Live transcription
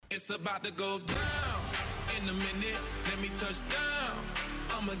It's about to go down in a minute. Let me touch down.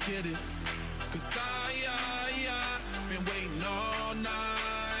 I'ma get it. Cause I been waiting all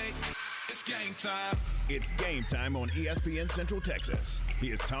night. It's game time. It's game time on ESPN Central Texas.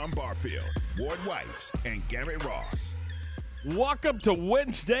 Here's Tom Barfield, Ward Whites, and Gary Ross. Welcome to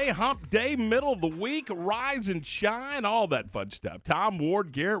Wednesday, hump day, middle of the week, rise and shine, all that fun stuff. Tom,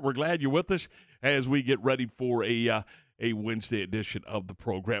 Ward, Garrett, we're glad you're with us as we get ready for a Wednesday edition of the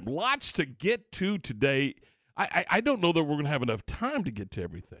program. Lots to get to today. I don't know that we're going to have enough time to get to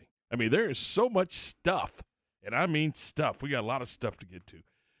everything. I mean, there is so much stuff, and I mean stuff. We got a lot of stuff to get to.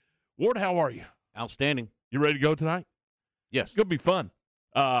 Ward, how are you? Outstanding. You ready to go tonight? Yes. It's going to be fun.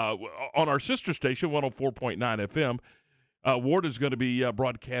 On our sister station, 104.9 FM, Ward is going to be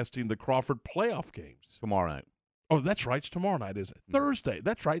broadcasting the Crawford playoff games. Tomorrow night. Oh, that's right. It's tomorrow night, isn't it? Thursday.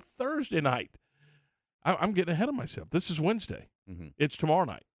 That's right. Thursday night. I'm getting ahead of myself. This is Wednesday. Mm-hmm. It's tomorrow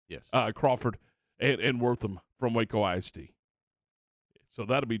night. Yes. Crawford and Wortham from Waco ISD. So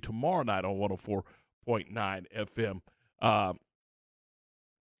that'll be tomorrow night on 104.9 FM.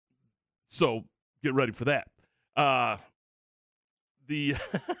 So get ready for that.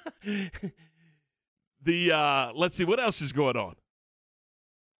 Let's see, what else is going on?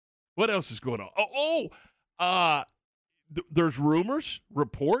 There's rumors,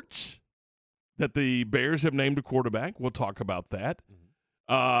 reports that the Bears have named a quarterback. We'll talk about that.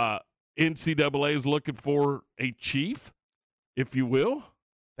 NCAA is looking for a chief, if you will.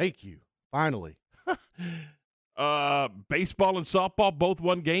 Thank you. Finally. Baseball and softball both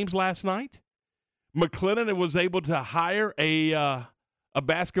won games last night. McLennan was able to hire a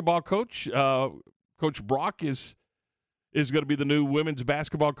basketball coach. Coach Brock is going to be the new women's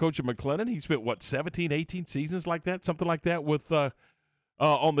basketball coach at McLennan. He spent, 17, 18 seasons like that, something like that with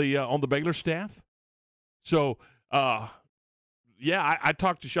on the Baylor staff. So, I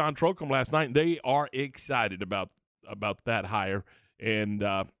talked to Sean Trocum last night, and they are excited about that hire, and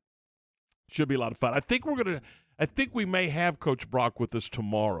should be a lot of fun. I think we may have Coach Brock with us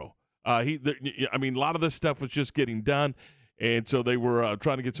tomorrow. A lot of this stuff was just getting done, and so they were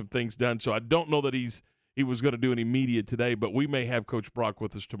trying to get some things done. So I don't know that he was going to do any media today, but we may have Coach Brock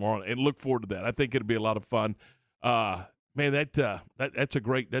with us tomorrow, and look forward to that. I think it'll be a lot of fun. That's a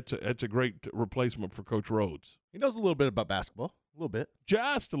great replacement for Coach Rhodes. He knows a little bit about basketball, a little bit,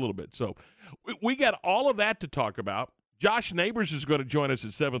 just a little bit. So we got all of that to talk about. Josh Neighbors is going to join us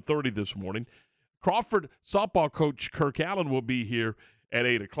at 7:30 this morning. Crawford softball coach Kirk Allen will be here at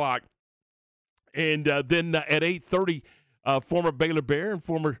 8:00, and then at 8:30, former Baylor Bear and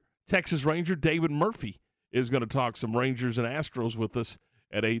former Texas Ranger David Murphy is going to talk some Rangers and Astros with us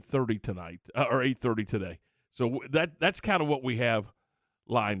at 8:30 tonight or 8:30 today. So that's kind of what we have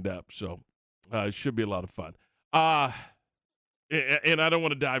lined up. So it should be a lot of fun. And I don't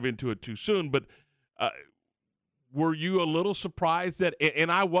want to dive into it too soon, but were you a little surprised that?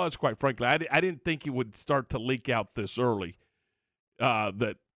 And I was, quite frankly, I didn't think it would start to leak out this early.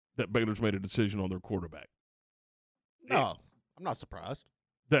 That Baylor's made a decision on their quarterback. No, I'm not surprised.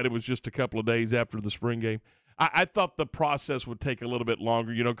 That it was just a couple of days after the spring game. I thought the process would take a little bit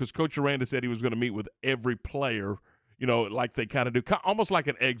longer, because Coach Aranda said he was going to meet with every player, like they kind of do, almost like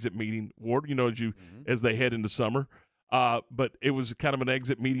an exit meeting, Ward, as they head into summer. But it was kind of an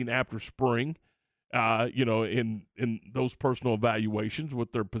exit meeting after spring, in those personal evaluations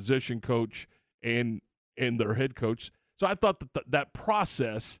with their position coach and their head coach. So I thought that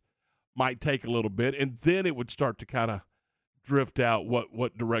process might take a little bit, and then it would start to kind of drift out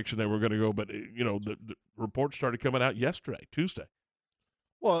what direction they were going to go. But, the reports started coming out yesterday, Tuesday.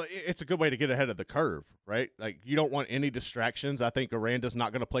 Well, it's a good way to get ahead of the curve, right? Like, you don't want any distractions. I think Aranda's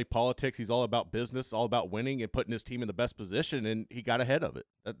not going to play politics. He's all about business, all about winning and putting his team in the best position, and he got ahead of it.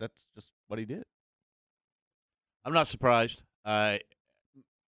 That's just what he did. I'm not surprised. The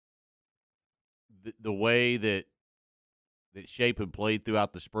way that Shapen played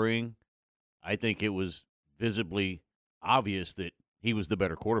throughout the spring, I think it was visibly obvious that he was the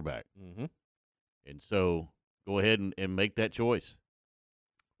better quarterback. Mm-hmm. And so go ahead and make that choice.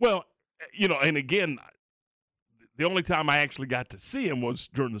 Well, and again, the only time I actually got to see him was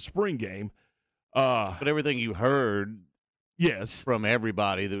during the spring game. But everything you heard yes, from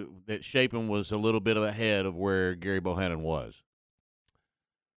everybody, that Shapen was a little bit ahead of where Gary Bohannon was.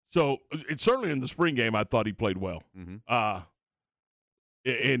 So it's certainly in the spring game, I thought he played well. Mm-hmm.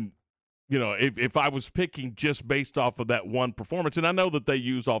 And if I was picking just based off of that one performance, and I know that they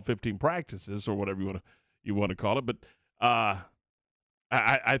use all 15 practices or whatever you want to call it, but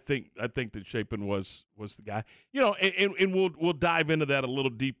I think that Shapen was the guy. And we'll dive into that a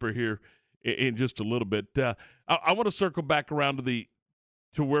little deeper here in just a little bit. I want to circle back around to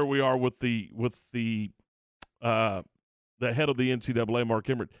to where we are with the head of the NCAA, Mark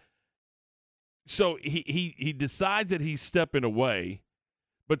Emmert. So he decides that he's stepping away,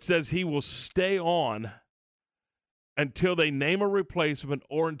 but says he will stay on until they name a replacement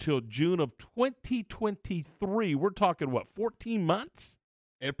or until June of 2023. We're talking, 14 months?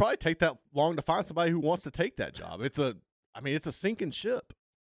 It'd probably take that long to find somebody who wants to take that job. It's a sinking ship.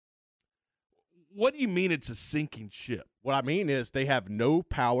 What do you mean it's a sinking ship? What I mean is they have no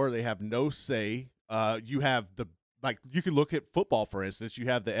power. They have no say. You have you can look at football, for instance. You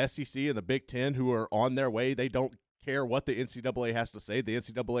have the SEC and the Big Ten who are on their way. They don't care what the NCAA has to say. The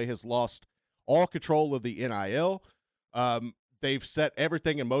NCAA has lost all control of the NIL. They've set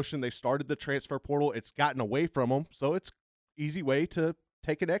everything in motion. They've started the transfer portal. It's gotten away from them. So it's easy way to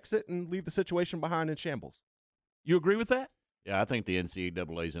take an exit and leave the situation behind in shambles. You agree with that? Yeah, I think the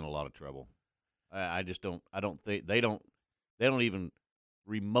NCAA is in a lot of trouble. I just don't. I don't think they don't even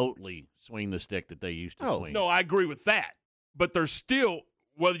remotely swing the stick that they used to swing. No, I agree with that. But they're still,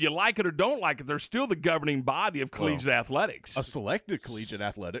 whether you like it or don't like it, they're still the governing body of collegiate athletics. A selected collegiate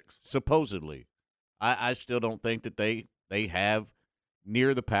athletics. Supposedly. I still don't think that they have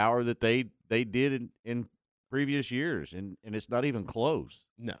near the power that they did in previous years, and it's not even close.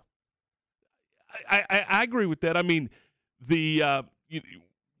 No. I agree with that. I mean,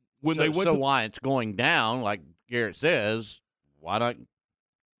 when they went why it's going down, like Garrett says, why not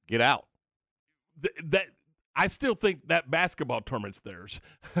get out? That I still think that basketball tournament's theirs.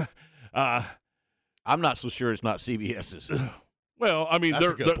 I'm not so sure it's not CBS's. Well, I mean, that's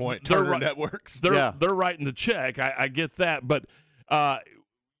a good point. Turner Networks. They're writing the check. I get that, but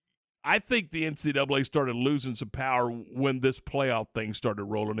I think the NCAA started losing some power when this playoff thing started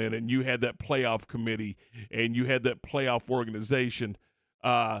rolling in, and you had that playoff committee and you had that playoff organization.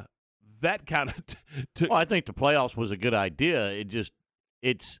 That kind of well, I think the playoffs was a good idea. It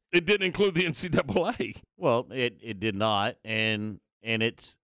didn't include the NCAA. Well, it did not, and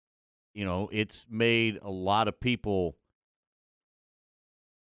it's it's made a lot of people,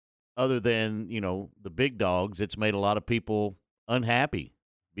 other than the big dogs, it's made a lot of people unhappy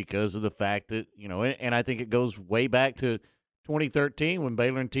because of the fact that and I think it goes way back to 2013 when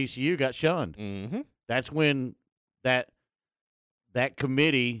Baylor and TCU got shunned. Mm-hmm. That's when that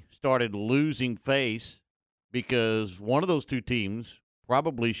committee started losing face because one of those two teams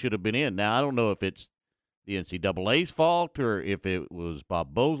probably should have been in. Now, I don't know if it's the NCAA's fault or if it was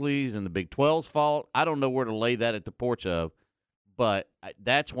Bob Bosley's and the Big 12's fault. I don't know where to lay that at the porch of, but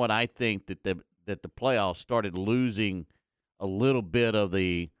that's when I think that the playoffs started losing a little bit of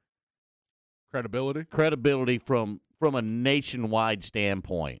the credibility from a nationwide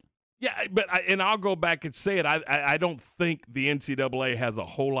standpoint. Yeah, but I'll go back and say it. I don't think the NCAA has a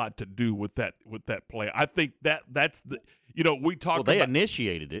whole lot to do with that play. I think that's the we talk. Well, they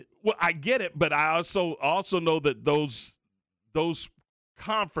initiated it. Well, I get it, but I also know that those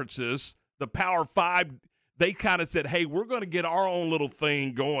conferences, the Power Five, they kind of said, "Hey, we're going to get our own little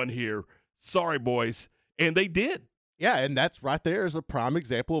thing going here." Sorry, boys, and they did. Yeah, and that's right there is a prime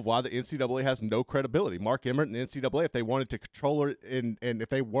example of why the NCAA has no credibility. Mark Emmert and the NCAA, if they wanted to control it and if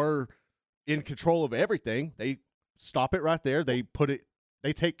they were in control of everything, they stop it right there. They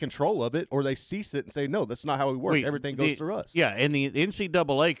take control of it, or they cease it and say, no, that's not how we work. Everything goes through us. Yeah, and the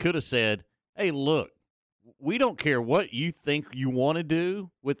NCAA could have said, hey, look, we don't care what you think you want to do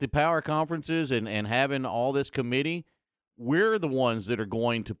with the power conferences and having all this committee. We're the ones that are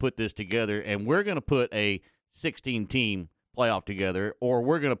going to put this together, and we're going to put a 16-team playoff together, or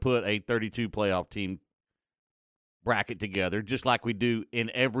we're going to put a 32 playoff team bracket together, just like we do in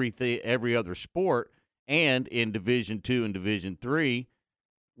every other sport, and in Division II and Division III.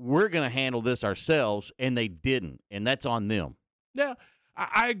 We're going to handle this ourselves, and they didn't, and that's on them. Yeah,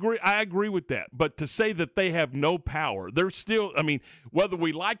 I agree. I agree with that. But to say that they have no power, they're still. I mean, whether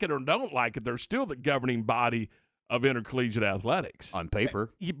we like it or don't like it, they're still the governing body of intercollegiate athletics on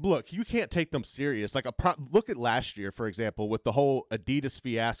paper. Look, you can't take them serious. Like look at last year, for example, with the whole Adidas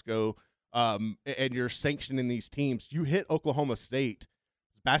fiasco, and you're sanctioning these teams. You hit Oklahoma State's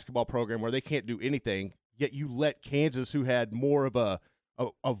basketball program where they can't do anything, yet you let Kansas, who had more of a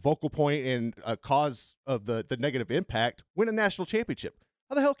vocal point and a cause of the negative impact, win a national championship.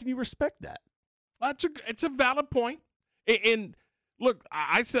 How the hell can you respect that? It's a valid point. And look,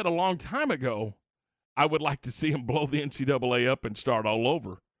 I said a long time ago, I would like to see them blow the NCAA up and start all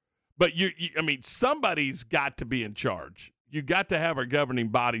over. But, I mean, somebody's got to be in charge. You got to have a governing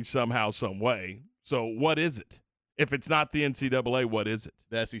body somehow, some way. So what is it? If it's not the NCAA, what is it?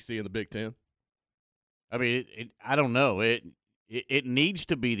 The SEC and the Big Ten? I mean, I don't know. It needs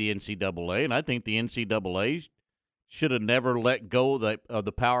to be the NCAA, and I think the NCAA should have never let go of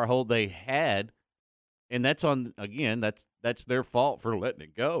the power hold they had, and that's that's their fault for letting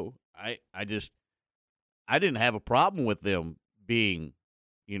it go. I didn't have a problem with them being,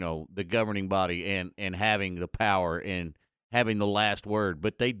 the governing body and having the power and having the last word,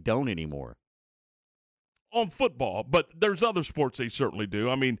 but they don't anymore. On football, but there's other sports they certainly do.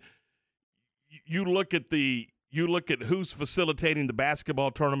 I mean, you look at who's facilitating the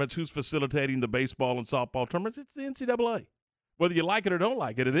basketball tournaments, who's facilitating the baseball and softball tournaments. It's the NCAA. Whether you like it or don't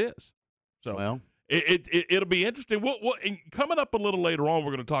like it, it is. So well, it'll be interesting. We'll and coming up a little later on,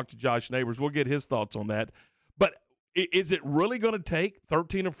 we're going to talk to Josh Neighbors. We'll get his thoughts on that. But is it really going to take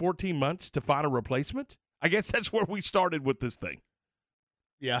 13 or 14 months to find a replacement? I guess that's where we started with this thing.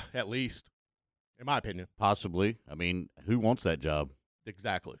 Yeah, at least, in my opinion. Possibly. I mean, who wants that job?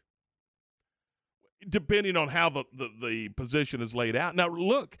 Exactly. Depending on how the position is laid out. Now,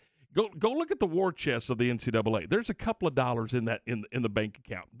 look, go look at the war chest of the NCAA. There's a couple of dollars in that in the bank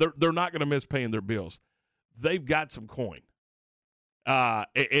account. They're not going to miss paying their bills. They've got some coin.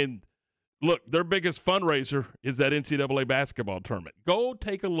 And look, their biggest fundraiser is that NCAA basketball tournament. Go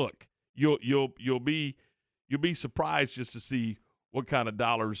take a look. You'll be surprised just to see what kind of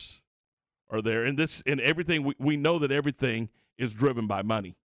dollars are there. And everything we know that everything is driven by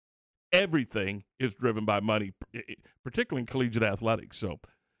money. Everything is driven by money, particularly in collegiate athletics. So,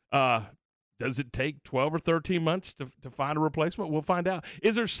 does it take 12 or 13 months to find a replacement? We'll find out.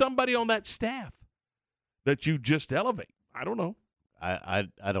 Is there somebody on that staff that you just elevate? I don't know. I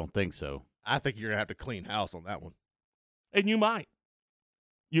don't think so. I think you're going to have to clean house on that one. And you might.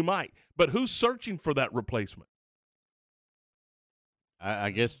 You might. But who's searching for that replacement?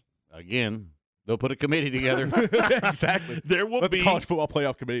 I guess, again, they'll put a committee together. Exactly. There will Let be the College Football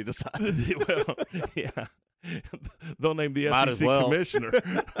Playoff Committee decide. Well, yeah. They'll name the Might SEC as well. commissioner.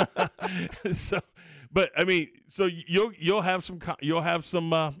 But I mean, so you'll have some ADs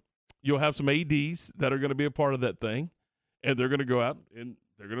that are going to be a part of that thing, and they're going to go out and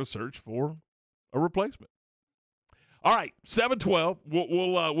they're going to search for a replacement. All right, 7:12.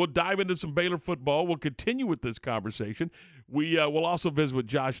 We'll dive into some Baylor football. We'll continue with this conversation. We'll also visit with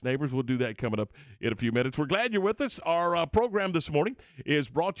Josh Neighbors. We'll do that coming up in a few minutes. We're glad you're with us. Our program this morning is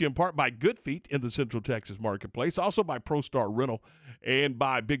brought to you in part by Good Feet in the Central Texas marketplace, also by ProStar Rental and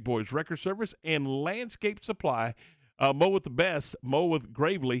by Big Boys Record Service and Landscape Supply. Mow with the best, mow with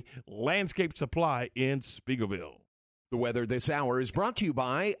Gravely, Landscape Supply in Spiegelville. The weather this hour is brought to you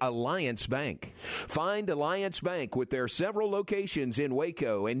by Alliance Bank. Find Alliance Bank with their several locations in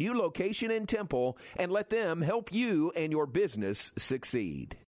Waco and new location in Temple, and let them help you and your business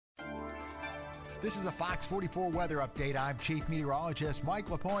succeed. This is a Fox 44 weather update. I'm Chief Meteorologist Mike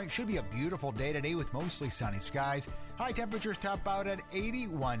LaPointe. Should be a beautiful day today with mostly sunny skies. High temperatures top out at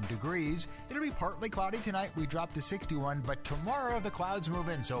 81 degrees. It'll be partly cloudy tonight. We drop to 61, but tomorrow the clouds move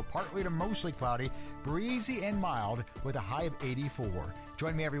in, so partly to mostly cloudy, breezy and mild with a high of 84.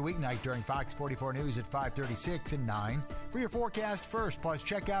 Join me every weeknight during Fox 44 News at 5:36 and 9 for your forecast first. Plus,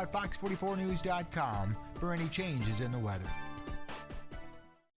 check out fox44news.com for any changes in the weather.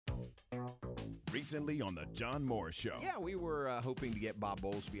 Recently on the John Moore Show. Yeah, we were hoping to get Bob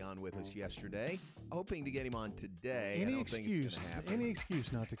Bowlesby on with us yesterday. Hoping to get him on today. I don't think it's going to happen. Any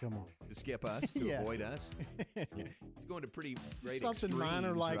excuse not to come on. To skip us, to avoid us. He's going to pretty great Something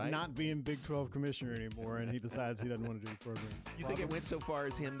minor like right? not being Big 12 commissioner anymore, and he decides he doesn't want to do the program. You think it went so far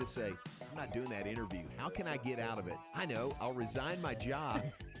as him to say, I'm not doing that interview. How can I get out of it? I know. I'll resign my job.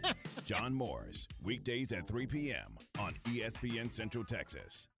 John Moore's, weekdays at 3 p.m. on ESPN Central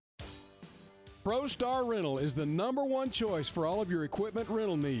Texas. ProStar Rental is the #1 choice for all of your equipment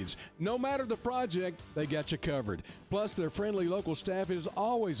rental needs. No matter the project, they got you covered. Plus, their friendly local staff is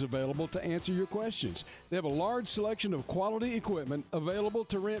always available to answer your questions. They have a large selection of quality equipment available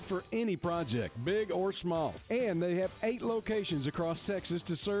to rent for any project, big or small. And they have 8 locations across Texas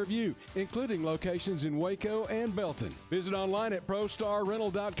to serve you, including locations in Waco and Belton. Visit online at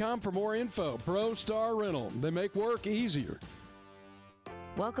ProStarRental.com for more info. ProStar Rental. They make work easier.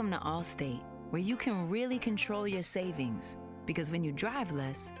 Welcome to Allstate, where you can really control your savings. Because when you drive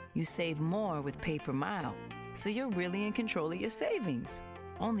less, you save more with pay per mile. So you're really in control of your savings,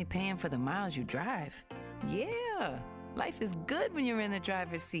 only paying for the miles you drive. Yeah, life is good when you're in the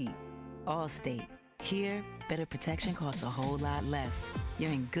driver's seat. Allstate, here, better protection costs a whole lot less.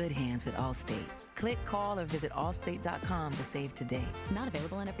 You're in good hands with Allstate. Click, call, or visit allstate.com to save today. Not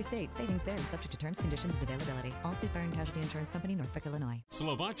available in every state. Savings vary, subject to terms, conditions, and availability. Allstate Fire and Casualty Insurance Company, Norfolk, Illinois.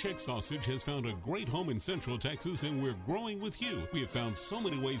 Slovacek Sausage has found a great home in Central Texas, and we're growing with you. We have found so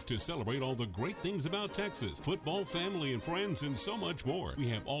many ways to celebrate all the great things about Texas. Football, family, and friends, and so much more. We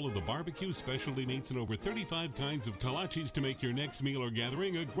have all of the barbecue, specialty meats, and over 35 kinds of kolaches to make your next meal or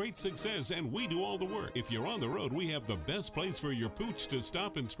gathering a great success, and we do all the work. If you're on the road, we have the best place for your pooch to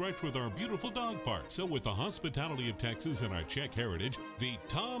stop and stretch with our beautiful dog park. So with the hospitality of Texas and our Czech heritage,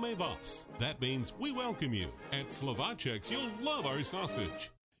 Vítame vás. That means we welcome you. At Slovacek's, you'll love our sausage.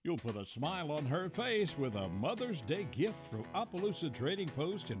 You'll put a smile on her face with a Mother's Day gift from Opelousas Trading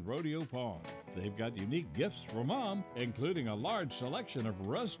Post in Rodeo Pond. They've got unique gifts for Mom, including a large selection of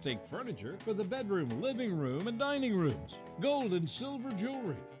rustic furniture for the bedroom, living room, and dining rooms, gold and silver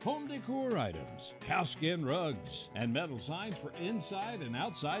jewelry, home decor items, cowskin rugs, and metal signs for inside and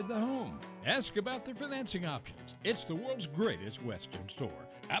outside the home. Ask about their financing options. It's the world's greatest Western store.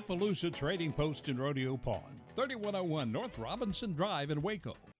 Appaloosa Trading Post in Rodeo Pond, 3101 North Robinson Drive in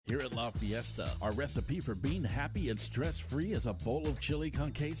Waco. Here at La Fiesta, our recipe for being happy and stress-free is a bowl of chili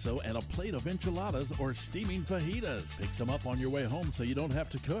con queso and a plate of enchiladas or steaming fajitas. Pick some up on your way home so you don't have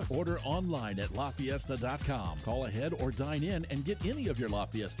to cook. Order online at LaFiesta.com. Call ahead or dine in and get any of your La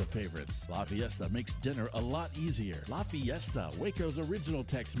Fiesta favorites. La Fiesta makes dinner a lot easier. La Fiesta, Waco's original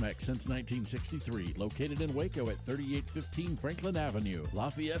Tex-Mex since 1963. Located in Waco at 3815 Franklin Avenue.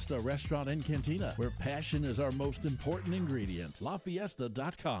 La Fiesta Restaurant and Cantina, where passion is our most important ingredient.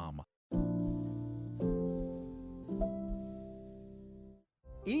 LaFiesta.com.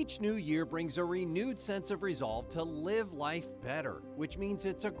 Each new year brings a renewed sense of resolve to live life better, which means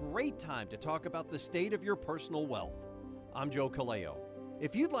it's a great time to talk about the state of your personal wealth. I'm Joe Caleo.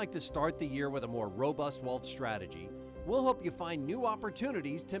 If you'd like to start the year with a more robust wealth strategy, we'll help you find new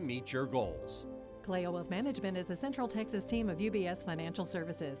opportunities to meet your goals. Caleo Wealth Management is a Central Texas team of UBS Financial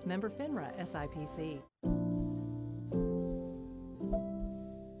Services, member FINRA SIPC.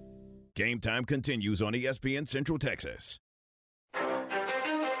 Game Time continues on ESPN Central Texas.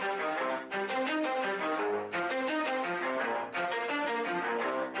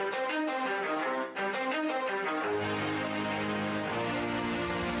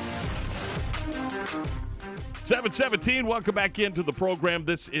 .717, welcome back into the program.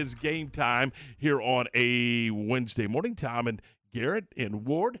 This is Game Time here on a Wednesday morning. Tom and Garrett and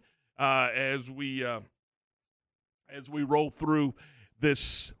Ward as we roll through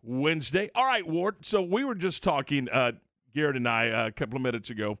this Wednesday. All right, Ward. So we were just talking, Garrett and I, a couple of minutes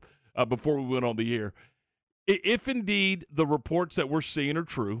ago before we went on the air. If indeed the reports that we're seeing are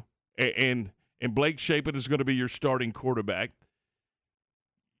true, and Blake Shapen is going to be your starting quarterback,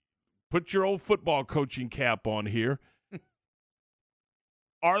 put your old football coaching cap on here.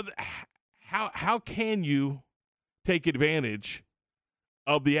 How can you take advantage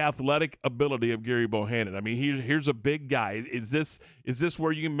of the athletic ability of Gary Bohannon? I mean, here's a big guy. Is this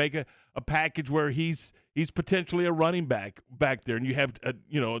where you can make a package where he's potentially a running back there, and you have a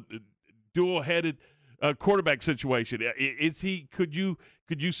dual-headed quarterback situation? Is he? Could you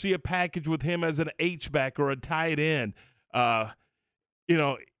see a package with him as an H-back or a tight end?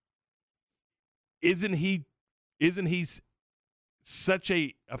 Isn't he such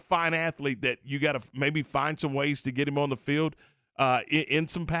a fine athlete that you got to maybe find some ways to get him on the field in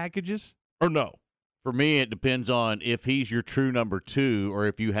some packages, or no? For me, it depends on if he's your true number two or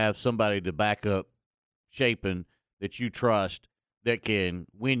if you have somebody to back up Shapen that you trust that can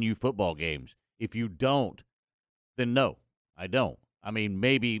win you football games. If you don't, then no, I don't. I mean,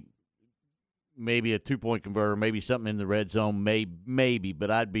 maybe a two-point converter, maybe something in the red zone, maybe,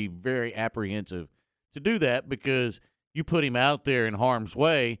 but I'd be very apprehensive to do that because you put him out there in harm's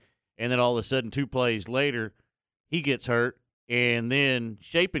way, and then all of a sudden 2 plays later, he gets hurt, and then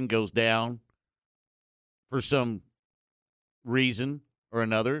Shapen goes down for some reason or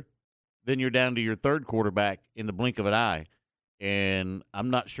another. Then you're down to your third quarterback in the blink of an eye, and I'm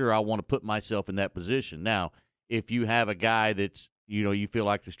not sure I want to put myself in that position. Now, if you have a guy that's, you feel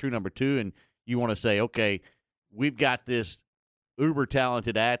like is true number two, and you want to say, okay, we've got this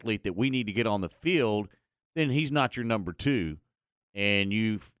uber-talented athlete that we need to get on the field, then he's not your number two, and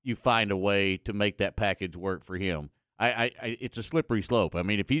you find a way to make that package work for him. It's a slippery slope. I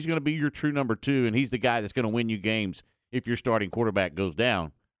mean, if he's going to be your true number two and he's the guy that's going to win you games if your starting quarterback goes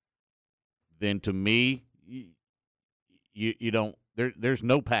down, then to me, you don't. There's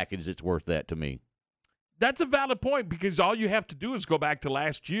no package that's worth that to me. That's a valid point because all you have to do is go back to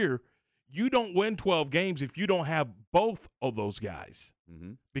last year. you don't win 12 games if you don't have both of those guys.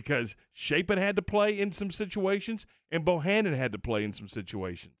 Mm-hmm. Because Shapen had to play in some situations and Bohannon had to play in some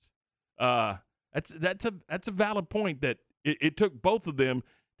situations. That's a valid point that it took both of them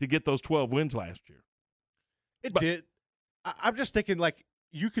to get those 12 wins last year. It did. I'm just thinking, like,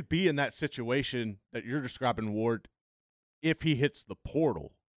 you could be in that situation that you're describing, Ward, if he hits the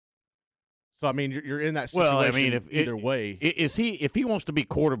portal. So, I mean, you're in that situation either way. If he wants to be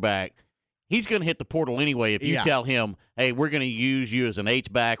quarterback, he's going to hit the portal anyway. If you tell him, hey, we're going to use you as an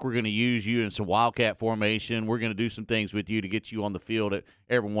H-back, we're going to use you in some Wildcat formation, we're going to do some things with you to get you on the field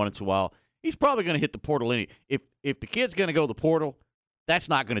every once in a while, he's probably going to hit the portal anyway. If the kid's going to go to the portal, that's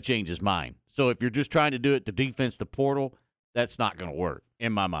not going to change his mind. So if you're just trying to do it to defense the portal, that's not going to work,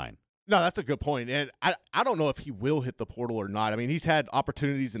 in my mind. No, that's a good point. And I don't know if he will hit the portal or not. I mean, he's had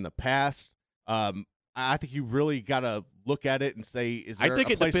opportunities in the past. I think you really got to look at it and say, is there a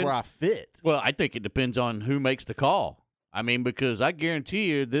place where I fit? Well, I think it depends on who makes the call. I mean, because I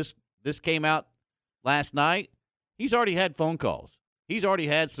guarantee you this came out last night. He's already had phone calls. He's already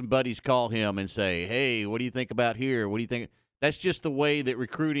had some buddies call him and say, hey, what do you think about here? What do you think? That's just the way that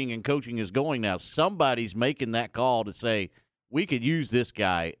recruiting and coaching is going now. Somebody's making that call to say, we could use this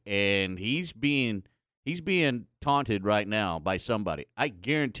guy, and he's being taunted right now by somebody. I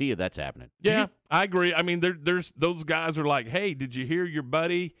guarantee you that's happening. Yeah, I agree. I mean, there's those guys are like, hey, did you hear your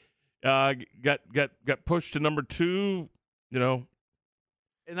buddy got pushed to number 2? You know,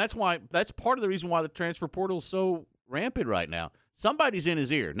 and that's part of the reason why the transfer portal is so rampant right now. Somebody's in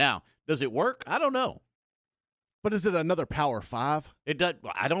his ear. Now, does it work? I don't know. But is it another Power 5? It does.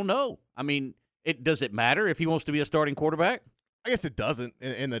 I don't know. I mean, does it matter if he wants to be a starting quarterback? I guess it doesn't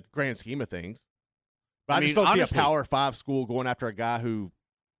in the grand scheme of things. But I mean, just don't honestly, see a Power 5 school going after a guy who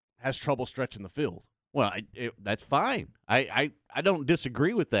has trouble stretching the field. Well, that's fine. I don't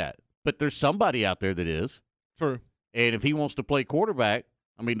disagree with that. But there's somebody out there that is. True. And if he wants to play quarterback,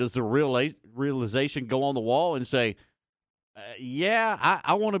 I mean, does the realization go on the wall and say,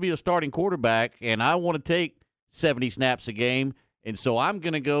 I want to be a starting quarterback, and I want to take 70 snaps a game, and so I'm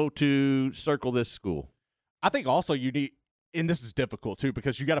going to go to circle this school? I think also you need, and this is difficult too,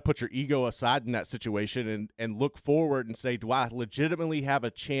 because you got to put your ego aside in that situation and look forward and say, do I legitimately have a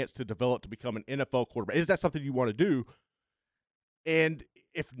chance to develop to become an NFL quarterback? Is that something you want to do? And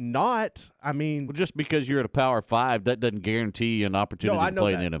if not, I mean, well, just because you're at a Power 5, that doesn't guarantee you an opportunity to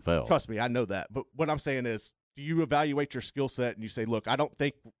play in the NFL. Trust me, I know that. But what I'm saying is, do you evaluate your skill set and you say, look, I don't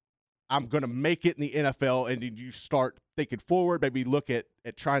think I'm going to make it in the NFL, and then you start thinking forward, maybe look at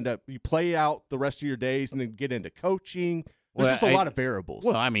trying to you play out the rest of your days and then get into coaching. There's just a lot of variables.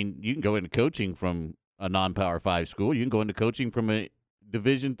 Well, I mean, you can go into coaching from a non-Power 5 school. You can go into coaching from a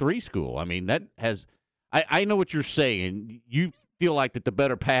Division III school. I mean, that has – I know what you're saying. You feel like that the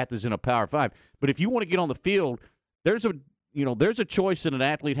better path is in a Power 5. But if you want to get on the field, there's a choice that an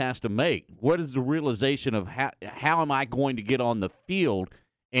athlete has to make. What is the realization of how am I going to get on the field?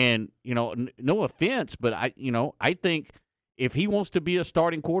 And, no offense, but I think if he wants to be a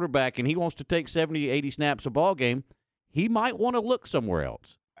starting quarterback and he wants to take 70, 80 snaps a ball game, he might want to look somewhere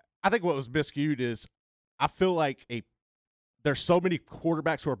else. I think what was miscued is I feel like there's so many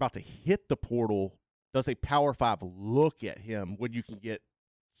quarterbacks who are about to hit the portal. Does a Power 5 look at him when you can get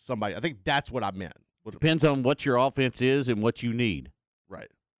somebody? I think that's what I meant. Depends on what your offense is and what you need.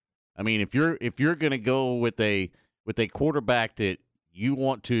 Right. I mean, if you're going to go with a quarterback that you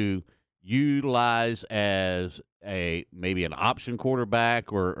want to utilize as maybe an option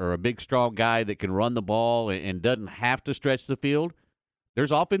quarterback or a big strong guy that can run the ball and doesn't have to stretch the field,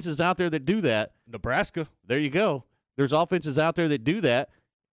 there's offenses out there that do that. Nebraska. There you go. There's offenses out there that do that,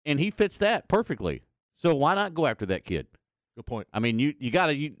 and he fits that perfectly. So why not go after that kid? Good point. I mean, you got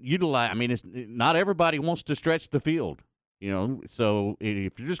to utilize. I mean, not everybody wants to stretch the field, So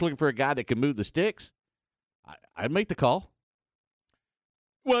if you're just looking for a guy that can move the sticks, I'd make the call.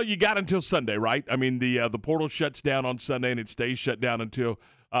 Well, you got until Sunday, right? I mean, the portal shuts down on Sunday, and it stays shut down until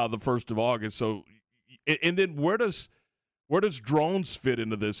the 1st of August. So, and then where does drones fit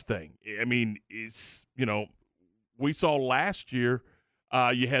into this thing? I mean, we saw last year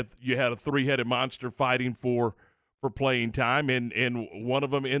you had a 3-headed monster fighting for playing time, and one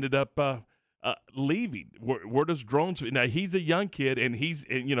of them ended up leaving. Where does drones fit? Now, he's a young kid, and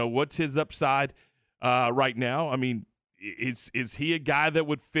what's his upside right now? I mean, is he a guy that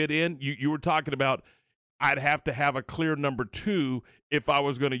would fit in? You were talking about I'd have to have a clear number 2 if I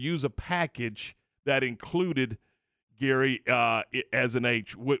was going to use a package that included Gary as an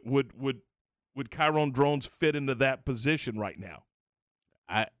H. Would Kyron Drones fit into that position right now?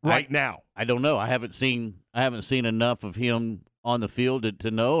 Now, I don't know. I haven't seen enough of him on the field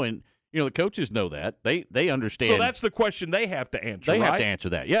to know. And The coaches know that. They understand. So that's the question they have to answer. They right? have to answer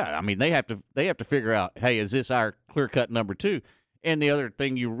that. Yeah, I mean they have to figure out, hey, is this our clear-cut number 2? And the other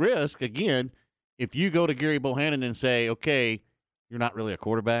thing you risk, again, if you go to Gary Bohannon and say, okay, you're not really a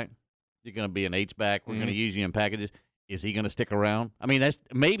quarterback, you're going to be an H-back, we're going to use you in packages, is he going to stick around? I mean, that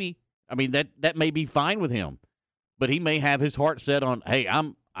may be fine with him, but he may have his heart set on, hey,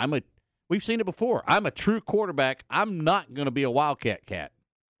 we've seen it before. I'm a true quarterback. I'm not going to be a Wildcat cat.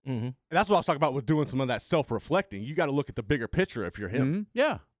 Mm-hmm. And that's what I was talking about with doing some of that self-reflecting. You got to look at the bigger picture if you're him. Mm-hmm.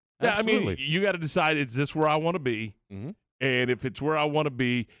 Yeah. Yeah, absolutely. I mean, you got to decide, is this where I want to be? Mm-hmm. And if it's where I want to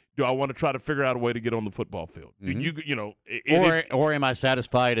be, do I want to try to figure out a way to get on the football field? Or am I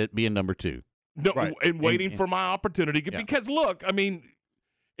satisfied at being number 2? No, right. And waiting for my opportunity. Yeah. Because, look, I mean,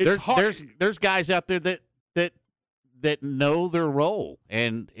 it's hard. There's guys out there that know their role,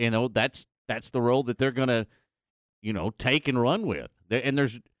 and that's the role that they're going to take and run with. And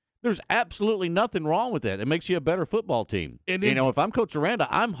there's absolutely nothing wrong with that. It makes you a better football team. And if I'm Coach Aranda,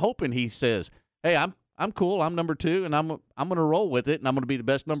 I'm hoping he says, hey, I'm cool. I'm number 2, and I'm going to roll with it, and I'm going to be the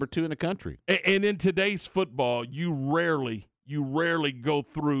best number 2 in the country. And in today's football, you rarely go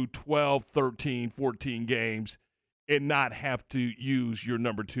through 12, 13, 14 games and not have to use your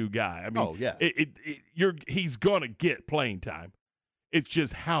number 2 guy. I mean, he's going to get playing time. It's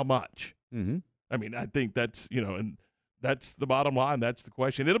just how much. Mm-hmm. I mean, I think that's and that's the bottom line. That's the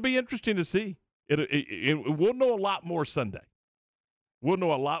question. It'll be interesting to see. We'll know a lot more Sunday. We'll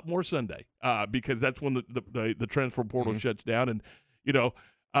know a lot more Sunday because that's when the transfer portal shuts down, and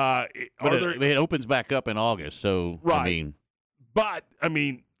it opens back up in August. So right. I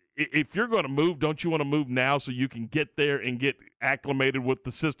mean, if you're going to move, don't you want to move now so you can get there and get acclimated with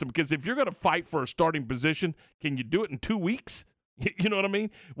the system? Because if you're going to fight for a starting position, can you do it in 2 weeks? You know what I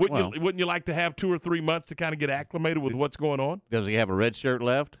mean? Wouldn't you like to have 2 or 3 months to kind of get acclimated with what's going on? Does he have a red shirt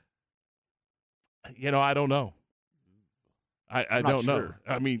left? I don't know. I don't know. Sure.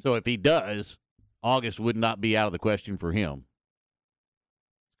 I mean, so if he does, August would not be out of the question for him.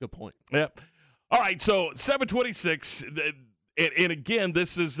 Good point. Yeah. All right. So 7:26, and again,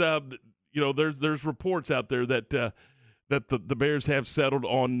 this is there's reports out there that the Bears have settled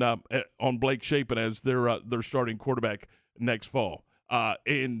on Blake Shapen as their starting quarterback next fall.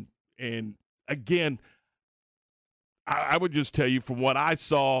 And again, I would just tell you from what I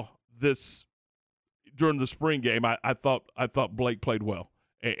saw this. During the spring game, I thought Blake played well,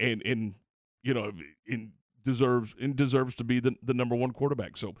 and deserves to be the number 1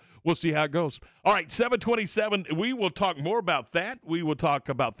 quarterback. So we'll see how it goes. All right, 7:27. We will talk more about that. We will talk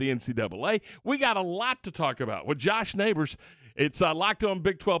about the NCAA. We got a lot to talk about with Josh Neighbors. It's Locked On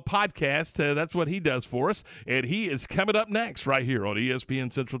Big 12 podcast. That's what he does for us, and he is coming up next right here on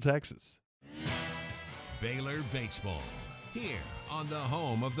ESPN Central Texas. Baylor baseball here on the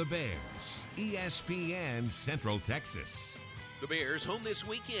home of the Bears, ESPN Central Texas. The Bears home this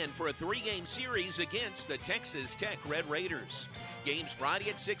weekend for a 3-game series against the Texas Tech Red Raiders. Games Friday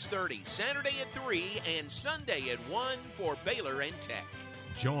at 6:30, Saturday at 3, and Sunday at 1 for Baylor and Tech.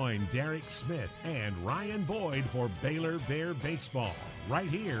 Join Derek Smith and Ryan Boyd for Baylor Bear Baseball right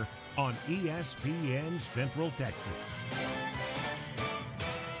here on ESPN Central Texas.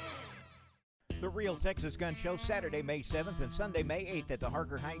 The Real Texas Gun Show, Saturday, May 7th and Sunday, May 8th at the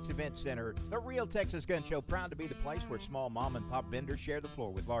Harker Heights Event Center. The Real Texas Gun Show, proud to be the place where small mom-and-pop vendors share the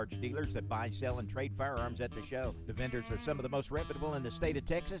floor with large dealers that buy, sell, and trade firearms at the show. The vendors are some of the most reputable in the state of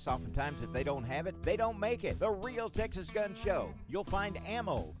Texas. Oftentimes, if they don't have it, they don't make it. The Real Texas Gun Show. You'll find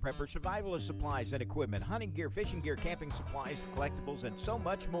ammo, prepper survivalist supplies and equipment, hunting gear, fishing gear, camping supplies, collectibles, and so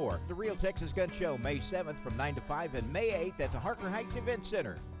much more. The Real Texas Gun Show, May 7th from 9 to 5 and May 8th at the Harker Heights Event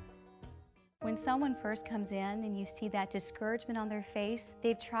Center. When someone first comes in and you see that discouragement on their face,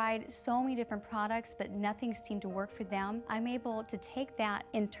 they've tried so many different products, but nothing seemed to work for them. I'm able to take that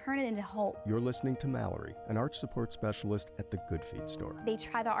and turn it into hope. You're listening to Mallory, an arch support specialist at the Good Feet store. They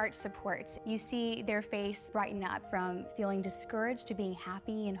try the arch supports. You see their face brighten up from feeling discouraged to being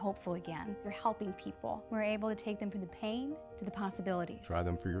happy and hopeful again. You're helping people. We're able to take them from the pain to the possibilities. Try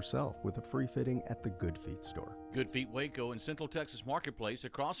them for yourself with a free fitting at the Good Feet store. Good Feet Waco in Central Texas Marketplace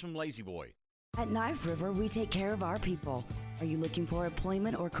across from Lazy Boy. At Knife River, we take care of our people. Are you looking for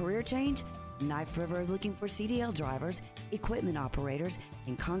employment or career change? Knife River is looking for CDL drivers, equipment operators,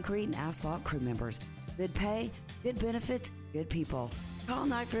 and concrete and asphalt crew members. Good pay, good benefits, good people. Call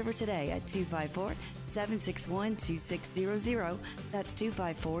Knife River today at 254-761-2600. That's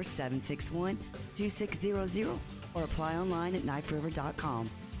 254-761-2600. Or apply online at kniferiver.com.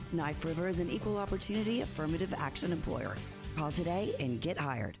 Knife River is an equal opportunity affirmative action employer. Call today and get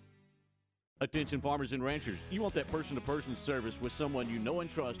hired. Attention farmers and ranchers, you want that person-to-person service with someone you know and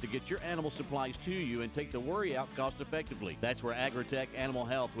trust to get your animal supplies to you and take the worry out cost-effectively. That's where Agritech Animal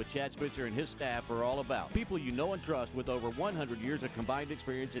Health with Chad Spitzer and his staff are all about. People you know and trust with over 100 years of combined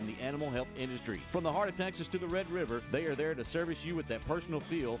experience in the animal health industry. From the heart of Texas to the Red River, they are there to service you with that personal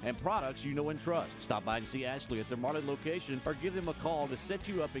feel and products you know and trust. Stop by and see Ashley at their Marlin location or give them a call to set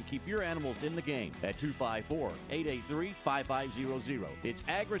you up and keep your animals in the game at 254-883-5500. It's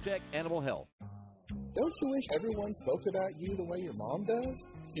Agritech Animal Health. Don't you wish everyone spoke about you the way your mom does?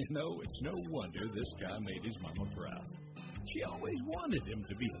 You know, it's no wonder this guy made his mama proud. She always wanted him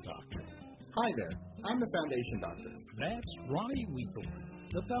to be a doctor. Hi there, I'm the Foundation Doctor. That's Ronnie Weethorn,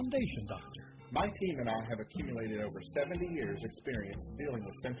 the Foundation Doctor. My team and I have accumulated over 70 years' experience dealing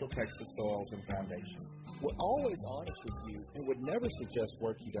with Central Texas soils and foundations. We're always honest with you and would never suggest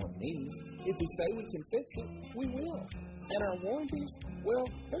work you don't need. If we say we can fix it, we will. And our warranties, well,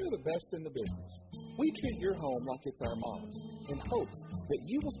 they're the best in the business. We treat your home like it's our mom's in hopes that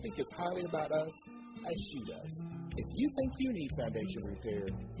you will speak as highly about us as she does. If you think you need foundation repair,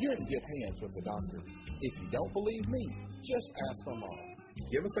 you're in good hands with the doctor. If you don't believe me, just ask my mom.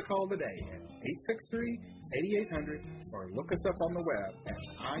 Give us a call today at 863-8800 or look us up on the web at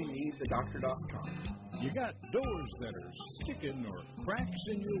IneedTheDoctor.com. You got doors that are sticking or cracks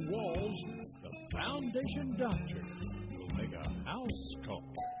in your walls, the Foundation Doctor will make a house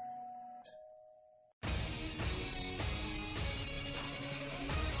call.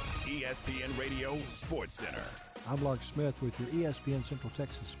 ESPN Radio Sports Center. I'm Lark Smith with your ESPN Central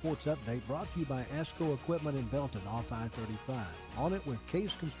Texas Sports Update, brought to you by ASCO Equipment in Belton off I-35. On it with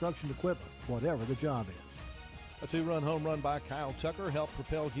Case Construction Equipment, whatever the job is. A two-run home run by Kyle Tucker helped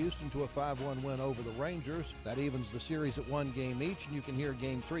propel Houston to a 5-1 win over the Rangers. That evens the series at one game each, and you can hear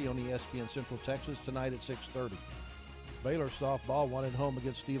Game 3 on ESPN Central Texas tonight at 6:30. Baylor softball won at home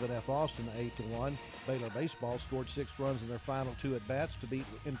against Stephen F. Austin 8-1. Baylor baseball scored 6 runs in their final 2 at-bats to beat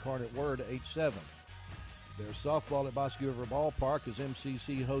Incarnate Word 8-7. There's softball at Bosque River Ballpark as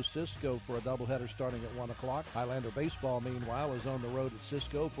MCC hosts Cisco for a doubleheader starting at 1 o'clock. Highlander baseball, meanwhile, is on the road at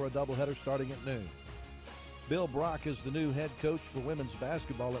Cisco for a doubleheader starting at noon. Bill Brock is the new head coach for women's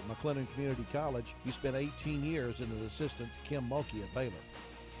basketball at McLennan Community College. He spent 18 years as an assistant to Kim Mulkey at Baylor.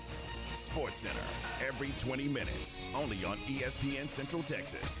 Sports Center, every 20 minutes, only on ESPN Central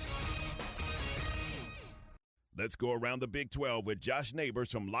Texas. Let's go around the Big 12 with Josh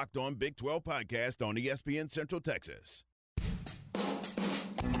Neighbors from Locked On Big 12 podcast on ESPN Central Texas.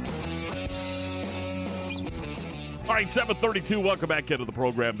 All right, 7:32. Welcome back into the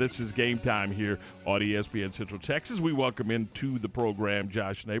program. This is Game Time here on ESPN Central Texas. We welcome into the program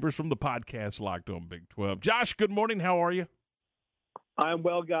Josh Neighbors from the podcast Locked On Big 12. Josh, good morning. How are you? I'm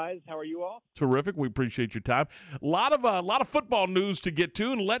well, guys. How are you all? Terrific. We appreciate your time. A lot of football news to get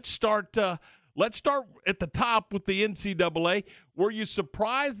to, and let's start at the top with the NCAA. Were you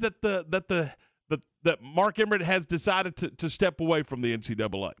surprised that Mark Emmert has decided to step away from the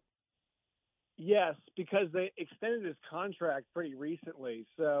NCAA? Yes, because they extended his contract pretty recently,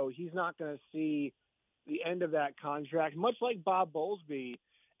 so he's not going to see the end of that contract. Much like Bob Bowlesby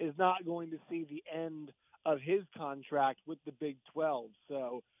is not going to see the end of his contract with the Big 12.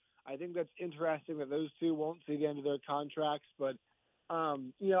 So I think that's interesting that those two won't see the end of their contracts. But,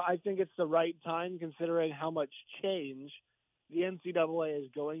 I think it's the right time considering how much change the NCAA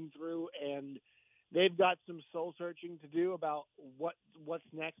is going through. And they've got some soul searching to do about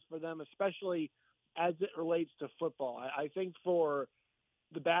what's next for them, especially as it relates to football. I think for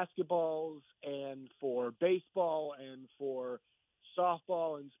the basketballs and for baseball and for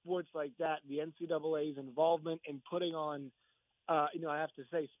softball and sports like that, the NCAA's involvement in putting on, I have to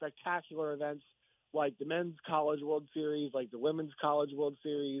say, spectacular events like the Men's College World Series, like the Women's College World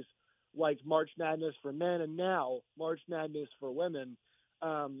Series, like March Madness for men, and now March Madness for women.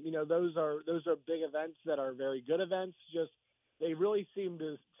 Those are big events that are very good events. Just they really seem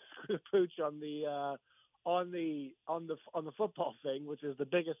to screw the pooch on the football thing, which is the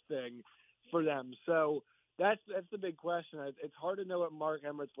biggest thing for them. So that's the big question. It's hard to know what Mark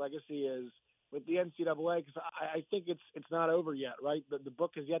Emmert's legacy is with the NCAA because I think it's not over yet, right? The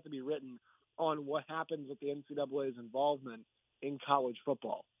book has yet to be written on what happens with the NCAA's involvement in college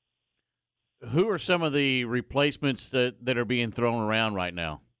football. Who are some of the replacements that are being thrown around right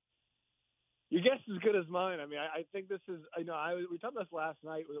now? Your guess is as good as mine. I mean, I think this is. We talked about this last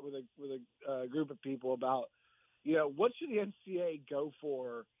night with a group of people about, what should the NCAA go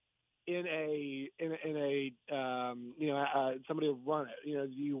for in somebody to run it?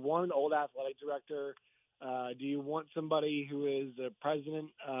 Do you want an old athletic director? Do you want somebody who is a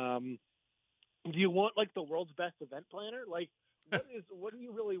president? Do you want like the world's best event planner? Like, what do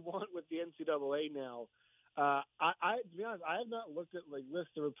you really want with the NCAA now? To be honest, I have not looked at like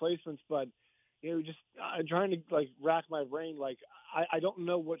lists of replacements, but just I'm trying to like rack my brain. Like I don't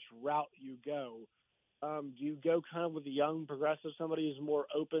know which route you go. Do you go kind of with a young progressive, somebody who's more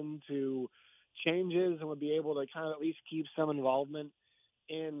open to changes and would be able to kind of at least keep some involvement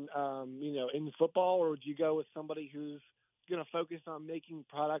in in football, or would you go with somebody who's going to focus on making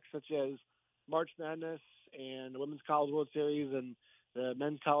products such as March Madness and the Women's College World Series and the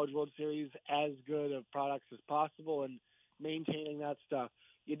Men's College World Series as good of products as possible and maintaining that stuff?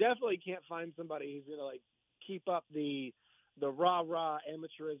 You definitely can't find somebody who's going to like keep up the rah-rah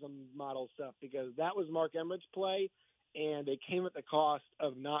amateurism model stuff, because that was Mark Emmerich play, and it came at the cost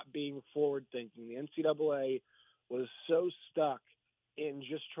of not being forward-thinking. The NCAA was so stuck in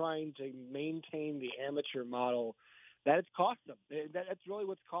just trying to maintain the amateur model that it's cost them. That's really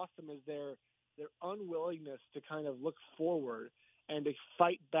what's cost them, is their unwillingness to kind of look forward and to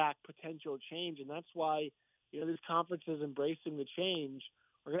fight back potential change. And that's why, these conferences embracing the change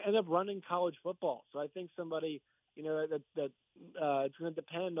are going to end up running college football. So I think somebody, that it's going to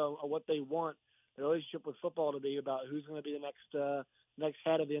depend on what they want the relationship with football to be about, who's going to be the next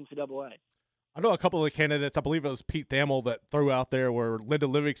head of the NCAA. I know a couple of the candidates. I believe it was Pete Thamel that threw out there were Linda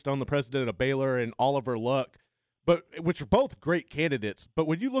Livingstone, the president of Baylor, and Oliver Luck, which are both great candidates. But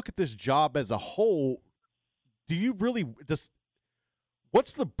when you look at this job as a whole, do you really just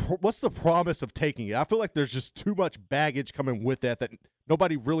what's the promise of taking it? I feel like there's just too much baggage coming with that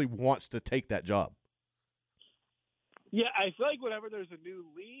nobody really wants to take that job. Yeah, I feel like whenever there's a new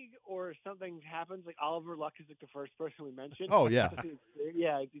league or something happens, like Oliver Luck is like the first person we mentioned. Oh, yeah.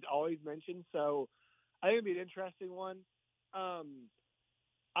 Yeah, he's always mentioned. So I think it'd be an interesting one.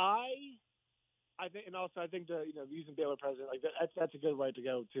 I think, and also I think using Baylor president, like that's a good way to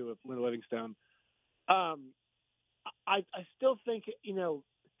go too with Linda Livingstone. I still think the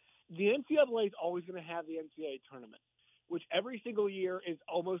NCAA is always going to have the NCAA tournament, which every single year is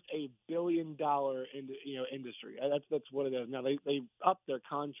almost $1 billion industry. That's what it is. Now they upped their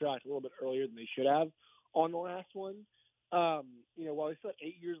contract a little bit earlier than they should have on the last one. While they still had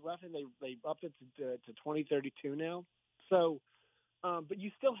 8 years left, and they upped it to 2032 now. So, but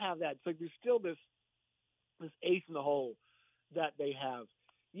you still have that. It's like there's still this ace in the hole that they have.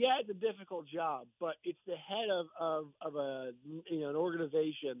 Yeah, it's a difficult job, but it's the head of an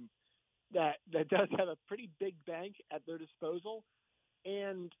organization that does have a pretty big bank at their disposal,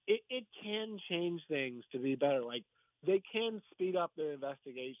 and it can change things to be better. Like, they can speed up their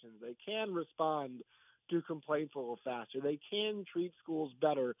investigations. They can respond to complaints a little faster. They can treat schools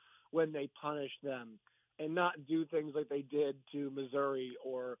better when they punish them and not do things like they did to Missouri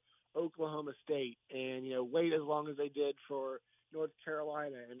or Oklahoma State and, wait as long as they did for North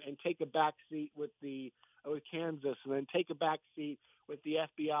Carolina and take a back seat with Kansas, and then take a back seat with the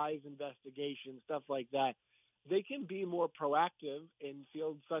FBI's investigation, stuff like that. They can be more proactive in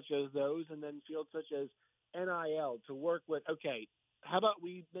fields such as those, and then fields such as NIL, to work with, okay, how about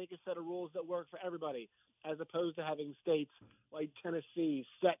we make a set of rules that work for everybody, as opposed to having states like Tennessee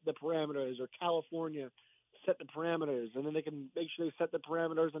set the parameters or California set the parameters, and then they can make sure they set the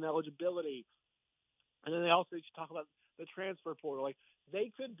parameters on eligibility. And then they also talk about the transfer portal. Like,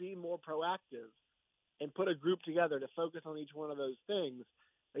 they could be more proactive and put a group together to focus on each one of those things.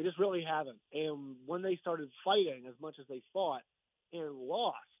 They just really haven't. And when they started fighting as much as they fought and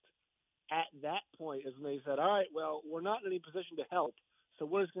lost, at that point is when they said, all right, well, we're not in any position to help, so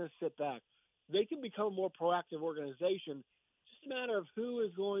we're just going to sit back. They can become a more proactive organization. It's just a matter of who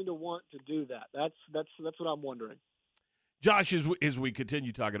is going to want to do that. That's what I'm wondering. Josh, as we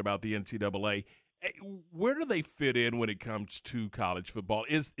continue talking about the NCAA, where do they fit in when it comes to college football?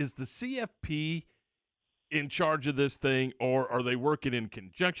 Is the CFP in charge of this thing, or are they working in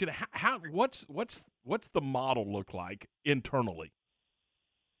conjunction? What's the model look like internally?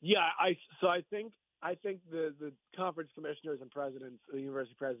 Yeah, I think the conference commissioners and presidents, the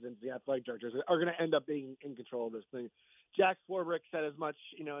university presidents, the athletic directors are going to end up being in control of this thing. Jack Swarbrick said as much,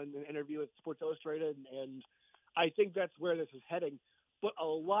 in an interview with Sports Illustrated, and I think that's where this is heading. But a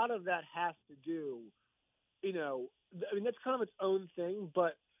lot of that has to do, that's kind of its own thing.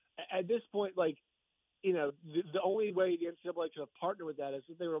 But at this point, the only way the NCAA could have partnered with that is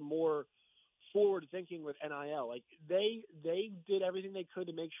if they were more forward thinking with NIL. Like, they did everything they could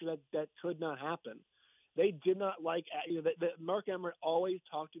to make sure that could not happen. They did not like, Mark Emmert always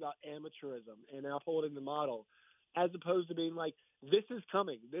talked about amateurism and upholding the model, as opposed to being like, this is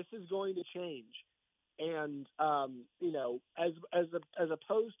coming, this is going to change. And, as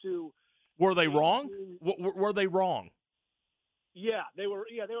opposed to. Were they wrong? Were they wrong? Yeah, they were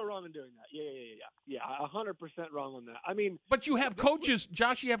wrong in doing that. Yeah, 100% wrong on that. I mean, but you have coaches,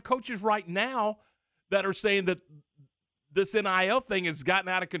 Josh. You have coaches right now that are saying that this NIL thing has gotten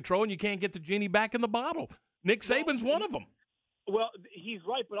out of control and you can't get the genie back in the bottle. Nick Saban's one of them. Well, he's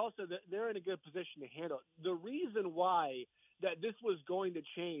right, but also they're in a good position to handle it. The reason why that this was going to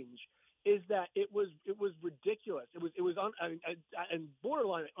change is that it was ridiculous. It was and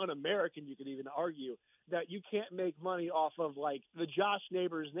borderline un-American. You could even argue that you can't make money off of like the Josh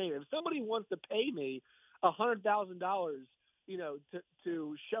Neighbors name. If somebody wants to pay me $100,000,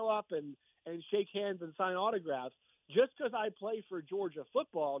 to show up and shake hands and sign autographs, just because I play for Georgia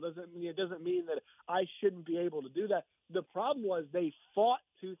football doesn't mean that I shouldn't be able to do that. The problem was they fought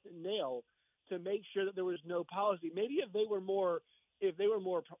tooth and nail to make sure that there was no policy. Maybe if they were more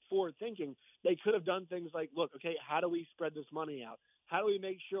forward thinking, they could have done things like, look, okay, how do we spread this money out? How do we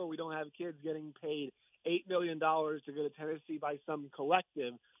make sure we don't have kids getting paid $8 million to go to Tennessee by some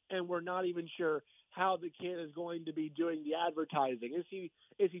collective, and we're not even sure how the kid is going to be doing the advertising? Is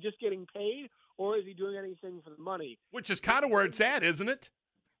he just getting paid, or is he doing anything for the money? Which is kind of where it's at, isn't it?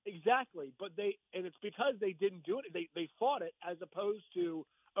 Exactly, but it's because they didn't do it. They fought it as opposed to,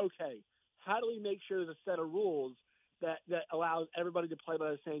 okay, how do we make sure there's a set of rules that allows everybody to play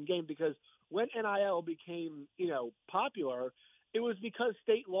by the same game? Because when NIL became popular, it was because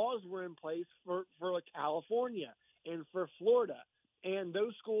state laws were in place for like California and for Florida, and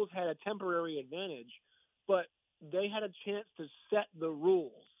those schools had a temporary advantage, but they had a chance to set the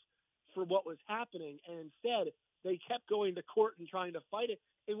rules for what was happening, and instead they kept going to court and trying to fight it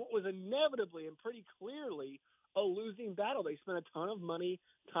in what was inevitably and pretty clearly a losing battle. They spent a ton of money,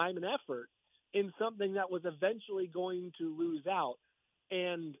 time, and effort in something that was eventually going to lose out,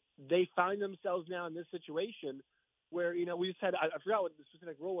 and they find themselves now in this situation where, we just had, I forgot what the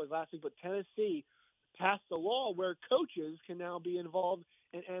specific rule was last week, but Tennessee passed a law where coaches can now be involved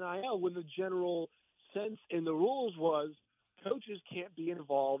in NIL when the general sense in the rules was coaches can't be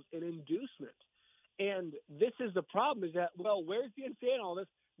involved in inducement. And this is the problem, is that, well, where's the NCAA in all this?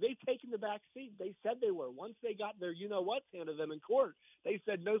 They've taken the back seat. They said they were. Once they got their you-know-what handed them in court, they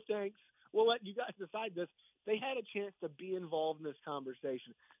said, no thanks, we'll let you guys decide this. They had a chance to be involved in this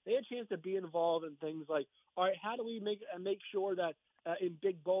conversation. They had a chance to be involved in things like, all right, how do we make sure that in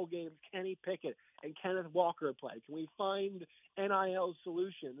big bowl games, Kenny Pickett and Kenneth Walker play? Can we find NIL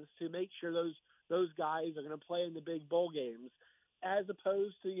solutions to make sure those guys are going to play in the big bowl games, as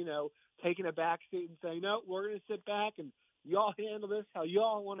opposed to, taking a back seat and saying, no, we're going to sit back and y'all handle this how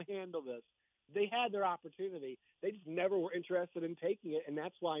y'all want to handle this. They had their opportunity. They just never were interested in taking it, and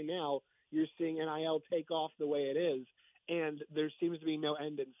that's why now you're seeing NIL take off the way it is, and there seems to be no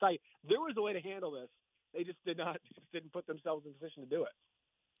end in sight. There was a way to handle this. They just didn't put themselves in a position to do it.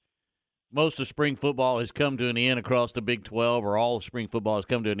 Most of spring football has come to an end across the Big 12, or all of spring football has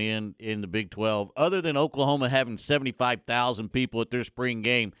come to an end in the Big 12. Other than Oklahoma having 75,000 people at their spring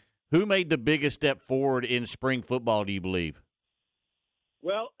game, who made the biggest step forward in spring football, do you believe?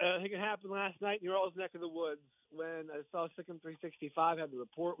 Well, I think it happened last night in your all's neck of the woods when I saw Sikkim 365 had the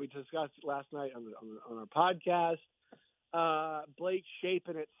report. We discussed it last night on our podcast. Blake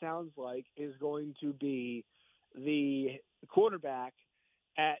Shapen, it sounds like, is going to be the quarterback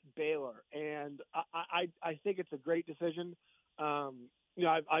at Baylor, and I think it's a great decision.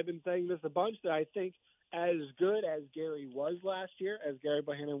 I've been saying this a bunch, that I think as good as Gary was last year, as Gary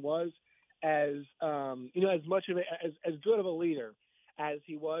Bohannon was, as much of as good of a leader as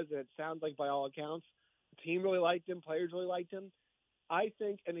he was, and it sounds like by all accounts, the team really liked him, players really liked him. I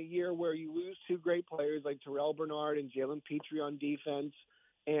think in a year where you lose two great players like Terrell Bernard and Jalen Petrie on defense,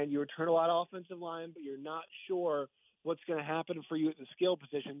 and you return a lot of offensive line, but you're not sure what's going to happen for you at the skill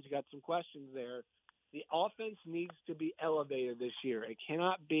positions, you got some questions there. The offense needs to be elevated this year. It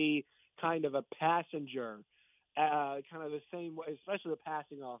cannot be kind of a passenger, kind of the same way, especially the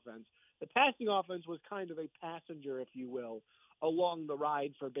passing offense. The passing offense was kind of a passenger, if you will, along the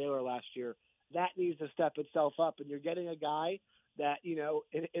ride for Baylor last year. That needs to step itself up, and you're getting a guy that, in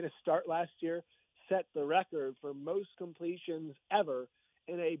a start last year, set the record for most completions ever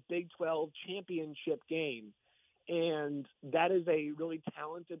in a Big 12 championship game. And that is a really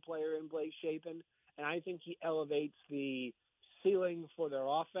talented player in Blake Shapen, and I think he elevates the ceiling for their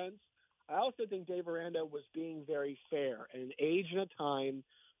offense. I also think Dave Aranda was being very fair in an age and a time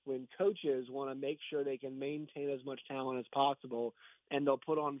when coaches want to make sure they can maintain as much talent as possible, and they'll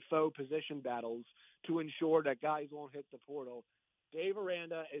put on faux position battles to ensure that guys won't hit the portal. Dave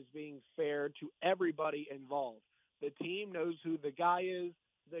Aranda is being fair to everybody involved. The team knows who the guy is.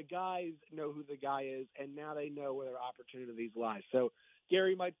 The guys know who the guy is, and now they know where their opportunities lie. So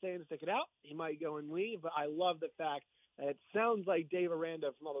Gary might stay and stick it out. He might go and leave, but I love the fact And it sounds like Dave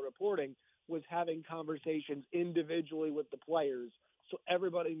Aranda, from all the reporting, was having conversations individually with the players so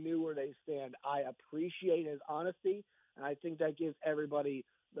everybody knew where they stand. I appreciate his honesty, and I think that gives everybody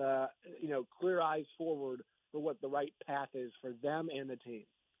the clear eyes forward for what the right path is for them and the team.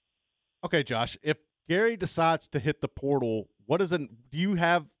 Okay, Josh, if Gary decides to hit the portal, do you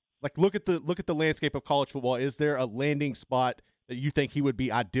have look at the landscape of college football? Is there a landing spot that you think he would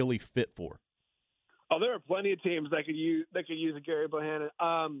be ideally fit for? Oh, there are plenty of teams that could use a Gary Bohannon.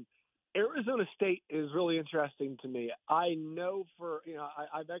 Arizona State is really interesting to me. I know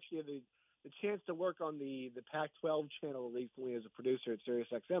I've actually had the chance to work on the Pac-12 channel recently as a producer at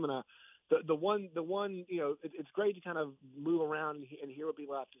SiriusXM, and the one it's great to kind of move around and hear what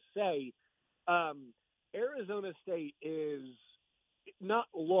people have to say. Arizona State is not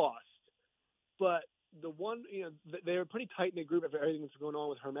lost, but they're a pretty tight-knit group of everything that's going on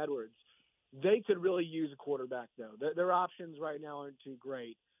with Herm Edwards. They could really use a quarterback, though. Their options right now aren't too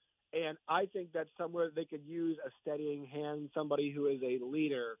great. And I think that's somewhere they could use a steadying hand, somebody who is a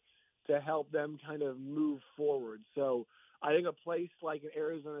leader to help them kind of move forward. So I think a place like an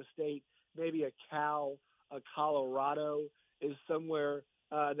Arizona State, maybe a Cal, a Colorado is somewhere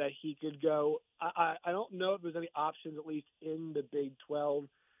that he could go. I don't know if there's any options, at least in the Big 12,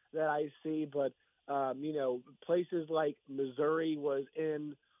 that I see, but places like Missouri was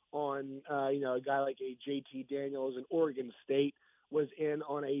in on a guy like a JT Daniels, and Oregon State was in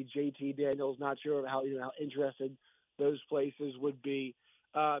on a JT Daniels. Not sure how interested those places would be.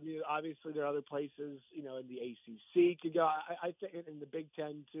 Obviously there are other places, in the ACC could go. I think in the Big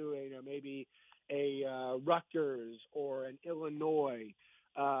Ten too. Maybe a Rutgers or an Illinois.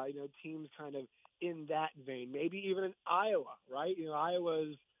 Teams kind of in that vein. Maybe even in Iowa, right?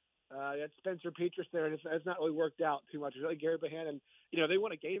 Iowa's got Spencer Petras there, and it's not really worked out too much. It's really Gary Bohannon. They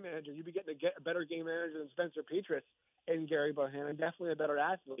want a game manager. You'd be getting a better game manager than Spencer Petras and Gary Bohannon, definitely a better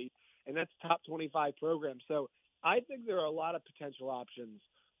athlete, and that's top 25 program. So I think there are a lot of potential options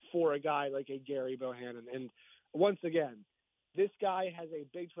for a guy like a Gary Bohannon. And once again, this guy has a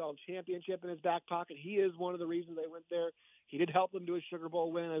Big 12 championship in his back pocket. He is one of the reasons they went there. He did help them do a Sugar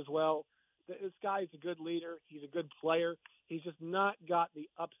Bowl win as well. This guy's a good leader. He's a good player. He's just not got the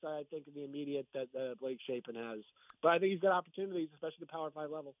upside, I think, in the immediate that Blake Shapen has. But I think he's got opportunities, especially the Power 5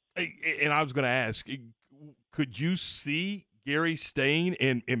 level. And I was going to ask, could you see Gary staying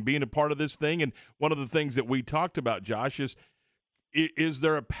and being a part of this thing? And one of the things that we talked about, Josh, is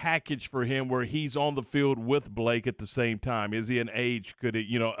there a package for him where he's on the field with Blake at the same time? Is he an age? Could it,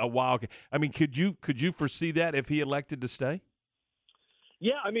 a while? I mean, could you foresee that if he elected to stay?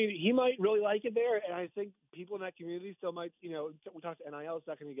 Yeah, I mean, he might really like it there, and I think people in that community still might, we talked to NIL a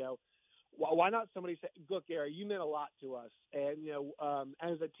second ago. Why not somebody say, look, Gary, you meant a lot to us, and,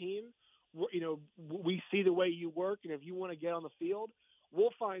 as a team, we see the way you work, and if you want to get on the field,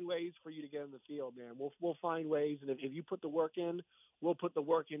 we'll find ways for you to get on the field, man. We'll find ways, and if you put the work in, we'll put the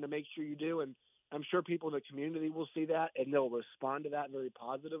work in to make sure you do, and I'm sure people in the community will see that, and they'll respond to that very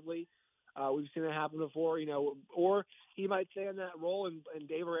positively. We've seen it happen before, or he might stay in that role, and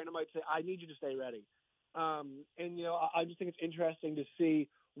Dave Aranda might say, I need you to stay ready. I just think it's interesting to see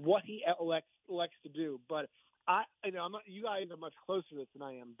what he elects to do. But you guys are much closer to this than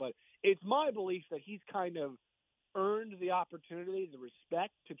I am, but it's my belief that he's kind of earned the opportunity, the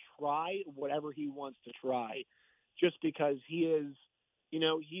respect to try whatever he wants to try, just because he is,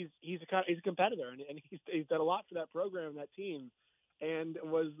 he's a competitor, and he's done a lot for that program and that team, and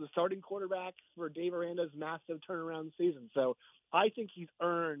was the starting quarterback for Dave Aranda's massive turnaround season. So I think he's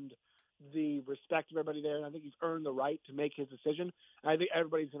earned the respect of everybody there, and I think he's earned the right to make his decision. And I think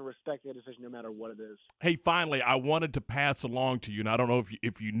everybody's going to respect that decision no matter what it is. Hey, finally, I wanted to pass along to you, and I don't know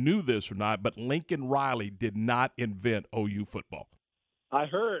if you knew this or not, but Lincoln Riley did not invent OU football. I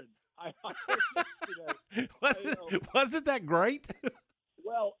heard. Wasn't that great?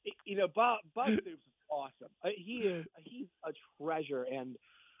 Well, Bob Stoops is awesome. He's a treasure, and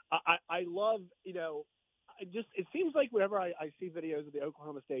I love, it seems like whenever I see videos of the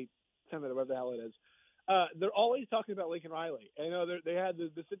Oklahoma State Senator, whatever the hell it is, they're always talking about Lincoln Riley. I know they had the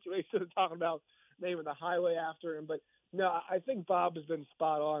situation of talking about naming the highway after him, but no, I think Bob has been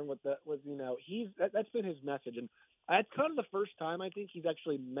spot on with that's been his message, and that's kind of the first time I think he's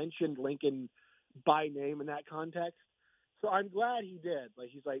actually mentioned Lincoln by name in that context. So I'm glad he did.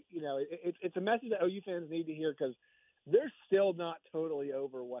 He's like, it's a message that OU fans need to hear, because they're still not totally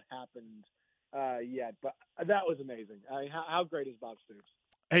over what happened yet. But that was amazing. How great is Bob Stoops?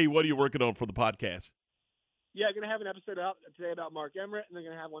 Hey, what are you working on for the podcast? Yeah, going to have an episode out today about Mark Emmert, and they're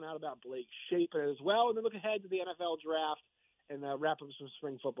going to have one out about Blake Shapen as well. And then look ahead to the NFL draft and wrap up some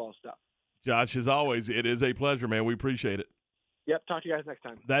spring football stuff. Josh, as always, it is a pleasure, man. We appreciate it. Yep, talk to you guys next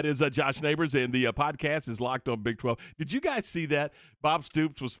time. That is Josh Neighbors, and the podcast is Locked on Big 12. Did you guys see that? Bob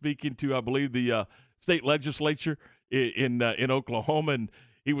Stoops was speaking to, I believe, the state legislature in Oklahoma, and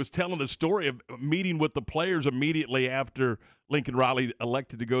he was telling the story of meeting with the players immediately after Lincoln Riley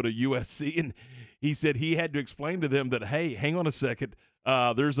elected to go to USC, and he said he had to explain to them that, hey, hang on a second,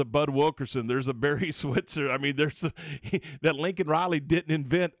 there's a Bud Wilkerson, there's a Barry Switzer. I mean, that Lincoln Riley didn't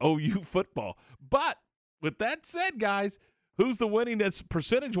invent OU football. But with that said, guys, who's the winningest,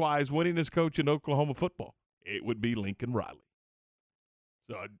 percentage-wise, winningest coach in Oklahoma football? It would be Lincoln Riley.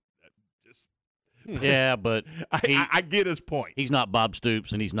 So yeah, but I get his point. He's not Bob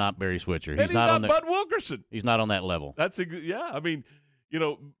Stoops, and he's not Barry Switzer. He's not Bud Wilkerson. He's not on that level. I mean,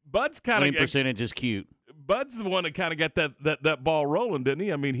 Bud's kind of percentage is cute. Bud's the one that kind of got that ball rolling, didn't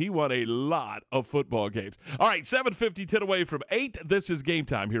he? I mean, he won a lot of football games. All right, 7:50, 10 away from 8. This is Game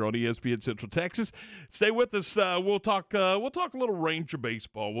Time here on ESPN Central Texas. Stay with us. We'll talk a little Ranger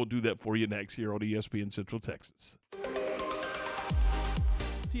baseball. We'll do that for you next here on ESPN Central Texas.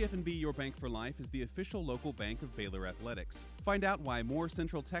 TFNB Your Bank for Life is the official local bank of Baylor Athletics. Find out why more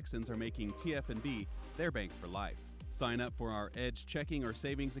Central Texans are making TFNB their bank for life. Sign up for our Edge checking or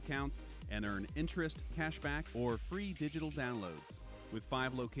savings accounts and earn interest, cashback, or free digital downloads. With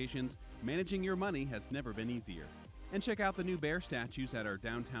 5 locations, managing your money has never been easier. And check out the new bear statues at our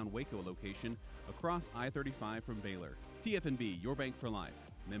downtown Waco location across I-35 from Baylor. TFNB Your Bank for Life.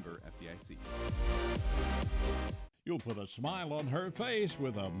 Member FDIC. You'll put a smile on her face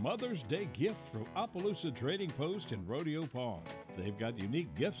with a Mother's Day gift from Opelousas Trading Post in Rodeo Pond. They've got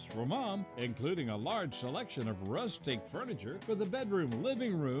unique gifts for Mom, including a large selection of rustic furniture for the bedroom,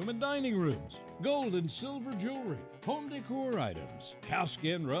 living room, and dining rooms, gold and silver jewelry, home decor items,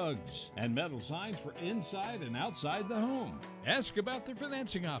 cowskin rugs, and metal signs for inside and outside the home. Ask about their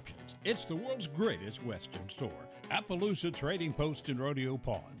financing options. It's the world's greatest Western store. Appaloosa Trading Post in Rodeo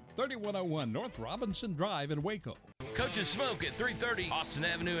Pond. 3101 North Robinson Drive in Waco. Coach's Smoke at 330 Austin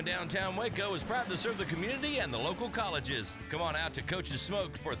Avenue in downtown Waco is proud to serve the community and the local colleges. Come on out to Coach's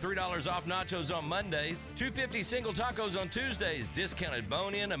Smoke for $3 off nachos on Mondays, $2.50 single tacos on Tuesdays, discounted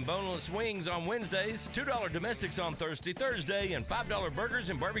bone-in and boneless wings on Wednesdays, $2 domestics on Thursday, and $5 burgers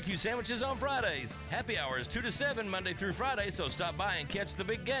and barbecue sandwiches on Fridays. Happy hour is 2 to 7 Monday through Friday, so stop by and catch the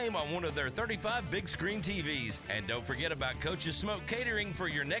big game on one of their 35 big screen TVs. And don't forget about Coach's Smoke catering for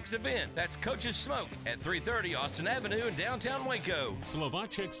your next event. That's Coach's Smoke at 330 Austin Avenue in downtown Waco.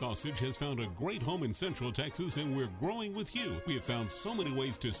 Slovacek Sausage has found a great home in Central Texas, and we're growing with you. We have found so many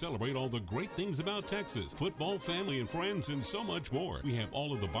ways to celebrate all the great things about Texas: football, family, and friends, and so much more. We have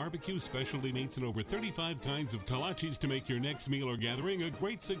all of the barbecue, specialty meats, and over 35 kinds of kolaches to make your next meal or gathering a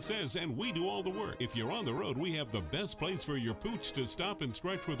great success, and we do all the work. If you're on the road, we have the best place for your pooch to stop and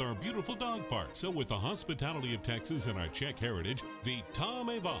stretch with our beautiful dog park. So with the hospitality of Texas and our Czech heritage,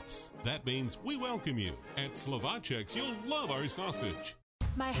 Vítame vás. That means we welcome you. At Slovacek's, you'll love our sausage.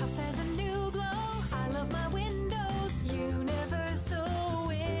 My house has a new glow. I love my windows. Universal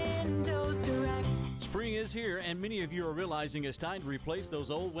Windows Direct. Spring is here, and many of you are realizing it's time to replace those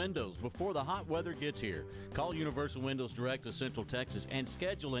old windows before the hot weather gets here. Call Universal Windows Direct of Central Texas and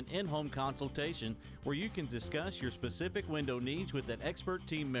schedule an in-home consultation where you can discuss your specific window needs with an expert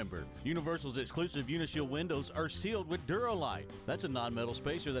team member. Universal's exclusive Unishield windows are sealed with Duralite. That's a non-metal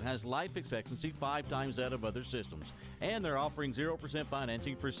spacer that has life expectancy 5 times that of other systems. And they're offering 0%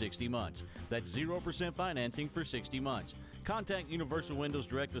 financing for 60 months. That's 0% financing for 60 months. Contact Universal Windows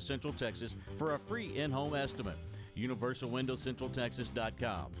Direct of Central Texas for a free in-home estimate.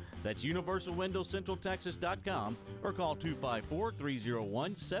 UniversalWindowsCentralTexas.com. That's UniversalWindowsCentralTexas.com, or call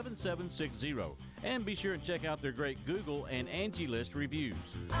 254-301-7760. And be sure and check out their great Google and Angie List reviews.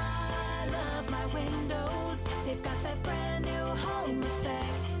 I love my windows. They've got that brand new home effect.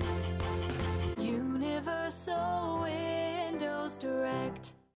 Universal Windows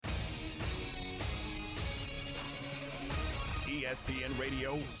Direct. ESPN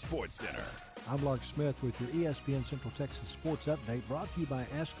Radio Sports Center. I'm Lark Smith with your ESPN Central Texas Sports Update, brought to you by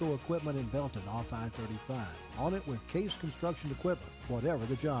ASCO Equipment in Belton off I-35. On it with Case Construction Equipment, whatever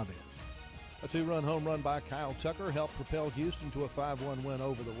the job is. A 2-run home run by Kyle Tucker helped propel Houston to a 5-1 win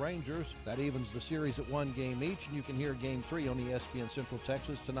over the Rangers. That evens the series at 1 game each, and you can hear Game 3 on ESPN Central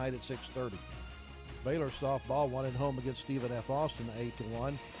Texas tonight at 6:30. Baylor softball won at home against Stephen F. Austin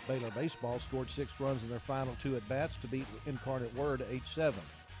 8-1. Baylor baseball scored 6 runs in their final 2 at-bats to beat Incarnate Word 8-7.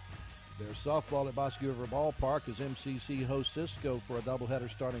 There's softball at Bosque River Ballpark as MCC hosts Cisco for a doubleheader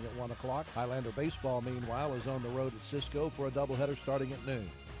starting at 1 o'clock. Highlander baseball, meanwhile, is on the road at Cisco for a doubleheader starting at noon.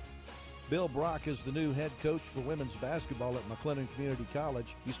 Bill Brock is the new head coach for women's basketball at McLennan Community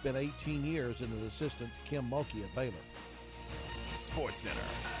College. He spent 18 years as an assistant to Kim Mulkey at Baylor. Sports Center,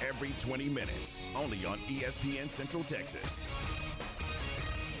 every 20 minutes, only on ESPN Central Texas.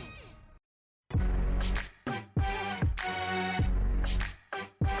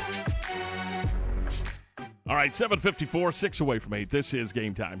 All right, 7:54, 6 away from 8. This is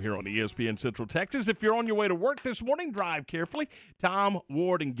Game Time here on ESPN Central Texas. If you're on your way to work this morning, drive carefully. Tom,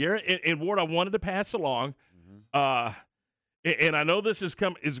 Ward, and Garrett. And Ward, I wanted to pass along, and I know this is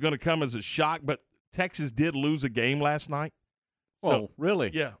going to come as a shock, but Texas did lose a game last night. Oh, really?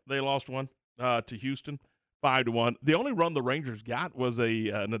 Yeah, they lost one to Houston, 5-1. The only run the Rangers got was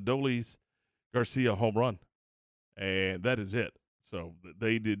an Adolis Garcia home run, and that is it. So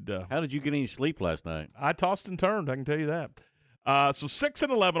they did. How did you get any sleep last night? I tossed and turned, I can tell you that. So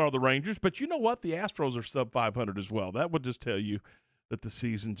 6-11 are the Rangers, but you know what? The Astros are sub 500 as well. That would just tell you that the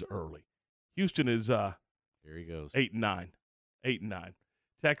season's early. Houston is here he goes 8-9.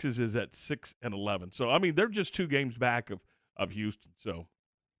 Texas is at 6-11. So I mean, they're just 2 games back of Houston. So,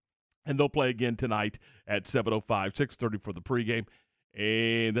 and they'll play again tonight at 7:05, 6:30 for the pregame.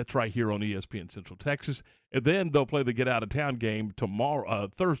 And that's right here on ESPN Central Texas. And then they'll play the get-out-of-town game tomorrow,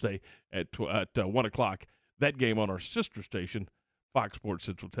 Thursday at 1 o'clock. That game on our sister station, Fox Sports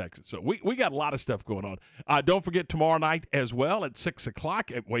Central Texas. So we got a lot of stuff going on. Don't forget tomorrow night as well at 6 o'clock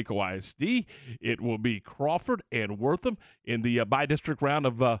at Waco ISD. It will be Crawford and Wortham in the bi-district round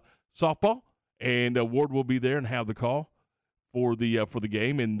of softball. And Ward will be there and have the call for the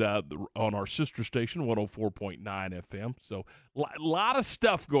game and on our sister station 104.9 FM. So a lot of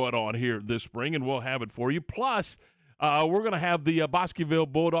stuff going on here this spring, and we'll have it for you. Plus, we're going to have the Bosqueville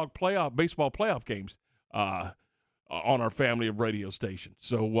Bulldog baseball playoff games on our family of radio stations.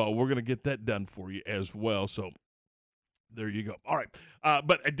 So we're going to get that done for you as well. So there you go. All right,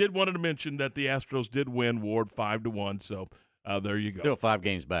 but I did wanted to mention that the Astros did win, Ward, 5-1. So there you go. Still 5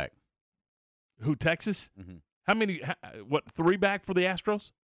 games back. Who, Texas? Mm-hmm. How many, 3 back for the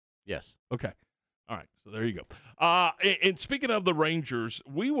Astros? Yes. Okay. All right. So there you go. And speaking of the Rangers,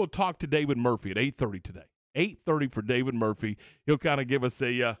 we will talk to David Murphy at 8:30 today. 8:30 for David Murphy. He'll kind of give us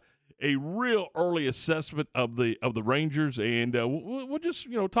a real early assessment of the Rangers, and we'll just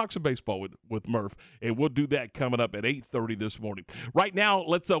talk some baseball with Murph, and we'll do that coming up at 8:30 this morning. Right now,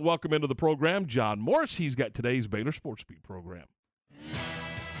 let's welcome into the program John Morris. He's got today's Baylor Sports Beat program.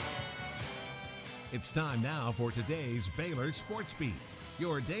 It's time now for today's Baylor Sports Beat,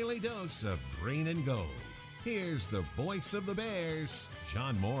 your daily dose of green and gold. Here's the voice of the Bears,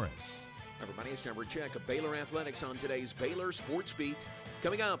 John Morris. Everybody, it's time for a check of Baylor athletics on today's Baylor Sports Beat.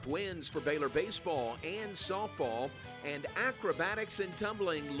 Coming up, wins for Baylor baseball and softball, and acrobatics and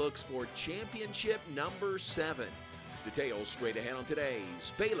tumbling looks for championship number 7. Details straight ahead on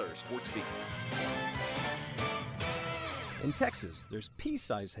today's Baylor Sports Beat. In Texas, there's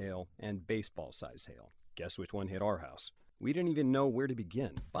pea-size hail and baseball-size hail. Guess which one hit our house? We didn't even know where to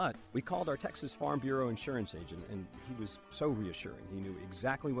begin, but we called our Texas Farm Bureau insurance agent, and he was so reassuring. He knew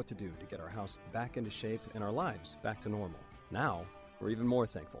exactly what to do to get our house back into shape and our lives back to normal. Now, we're even more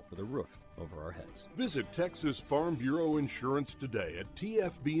thankful for the roof over our heads. Visit Texas Farm Bureau Insurance today at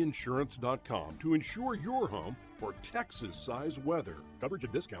tfbinsurance.com to insure your home for Texas-size weather. Coverage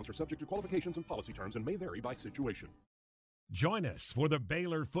and discounts are subject to qualifications and policy terms and may vary by situation. Join us for the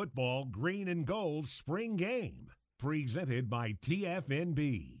Baylor Football Green and Gold Spring Game, presented by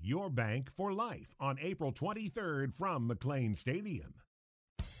TFNB, your bank for life, on April 23rd from McLean Stadium.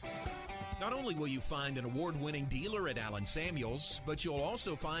 Not only will you find an award-winning dealer at Allen Samuels, but you'll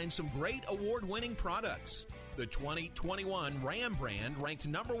also find some great award-winning products. The 2021 Ram brand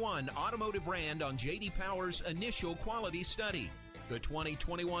ranked #1 automotive brand on J.D. Power's initial quality study. The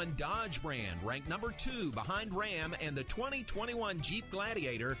 2021 Dodge brand ranked #2 behind Ram, and the 2021 Jeep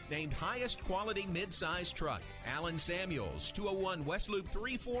Gladiator named highest quality midsize truck. Allen Samuels, 201 West Loop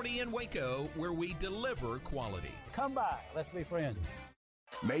 340 in Waco, where we deliver quality. Come by, let's be friends.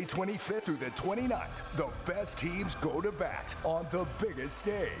 May 25th through the 29th, the best teams go to bat on the biggest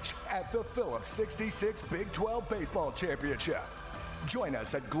stage at the Phillips 66 Big 12 Baseball Championship. Join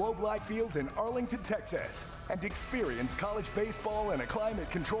us at Globe Life Fields in Arlington, Texas, and experience college baseball in a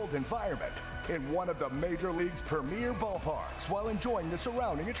climate-controlled environment in one of the Major League's premier ballparks while enjoying the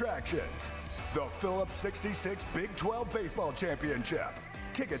surrounding attractions. The Phillips 66 Big 12 Baseball Championship.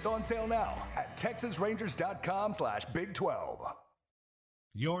 Tickets on sale now at texasrangers.com/Big12.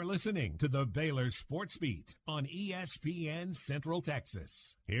 You're listening to the Baylor Sports Beat on ESPN Central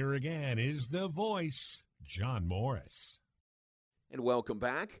Texas. Here again is the voice, John Morris. And welcome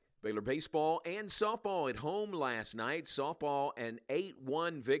back. Baylor baseball and softball at home last night. Softball an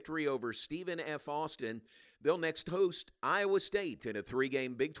 8-1 victory over Stephen F. Austin. They'll next host Iowa State in a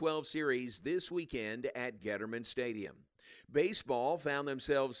 3-game Big 12 series this weekend at Getterman Stadium. Baseball found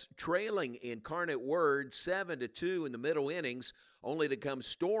themselves trailing Incarnate Word 7-2 in the middle innings, only to come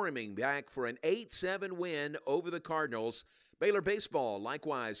storming back for an 8-7 win over the Cardinals. Baylor baseball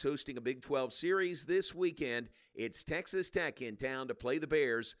likewise hosting a Big 12 series this weekend. It's Texas Tech in town to play the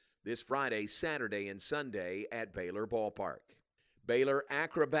Bears this Friday, Saturday, and Sunday at Baylor Ballpark. Baylor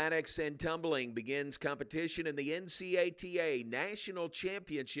Acrobatics and Tumbling begins competition in the NCATA National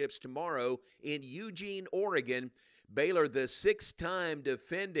Championships tomorrow in Eugene, Oregon. Baylor, the 6-time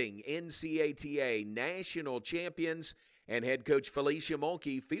defending NCATA National Champions, and head coach Felicia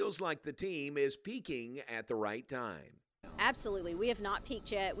Mulkey feels like the team is peaking at the right time. Absolutely. We have not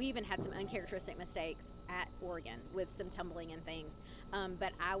peaked yet. We even had some uncharacteristic mistakes at Oregon with some tumbling and things.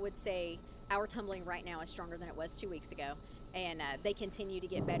 But I would say our tumbling right now is stronger than it was 2 weeks ago. And they continue to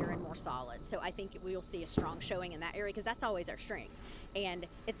get better and more solid. So I think we will see a strong showing in that area because that's always our strength. And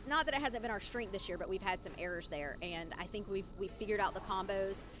it's not that it hasn't been our strength this year, but we've had some errors there. And I think we've figured out the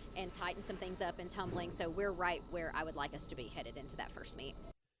combos and tightened some things up in tumbling. So we're right where I would like us to be headed into that first meet.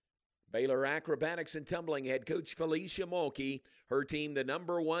 Baylor Acrobatics and Tumbling head coach Felicia Mulkey, her team the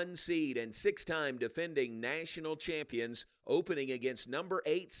number 1 seed and 6-time defending national champions, opening against number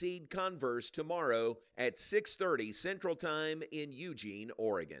 8 seed Converse tomorrow at 6:30 Central Time in Eugene,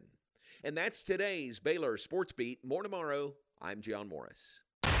 Oregon. And that's today's Baylor Sports Beat. More tomorrow. I'm John Morris.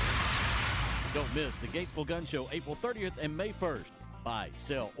 Don't miss the Gatesville Gun Show April 30th and May 1st. Buy,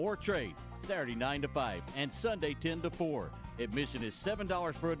 sell, or trade Saturday 9 to 5 and Sunday 10 to 4. Admission is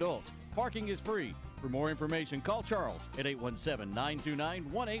 $7 for adults. Parking is free. For more information, call Charles at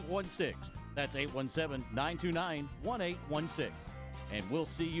 817-929-1816. That's 817-929-1816. And we'll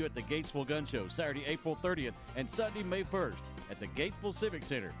see you at the Gatesville Gun Show Saturday, April 30th and Sunday, May 1st at the Gatesville Civic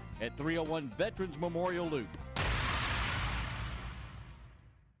Center at 301 Veterans Memorial Loop.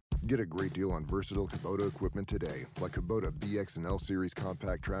 Get a great deal on versatile Kubota equipment today, like Kubota BX and L Series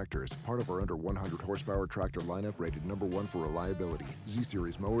compact tractors, part of our under 100 horsepower tractor lineup rated number 1 for reliability. Z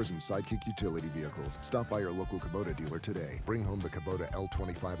Series mowers and Sidekick utility vehicles. Stop by your local Kubota dealer today. Bring home the Kubota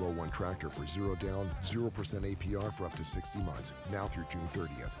L2501 tractor for 0 down, 0% APR for up to 60 months. Now through June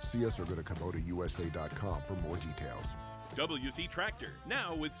 30th. See us or go to KubotaUSA.com for more details. WC Tractor,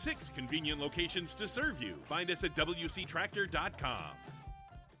 now with 6 convenient locations to serve you. Find us at WCTractor.com.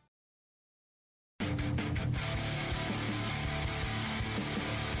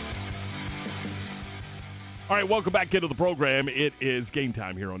 All right, welcome back into the program. It is game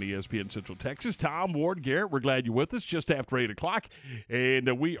time here on ESPN Central Texas. Tom, Ward, Garrett, we're glad you're with us just after 8 o'clock.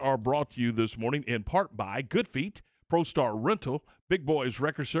 And we are brought to you this morning in part by Good Feet, ProStar Rental, Big Boys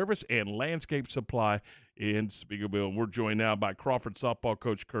Record Service, and Landscape Supply in Speegleville. We're joined now by Crawford softball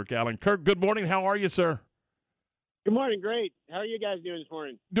coach Kirk Allen. Kirk, good morning. How are you, sir? Good morning. Great. How are you guys doing this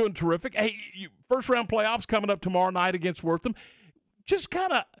morning? Doing terrific. Hey, first-round playoffs coming up tomorrow night against Wortham. Just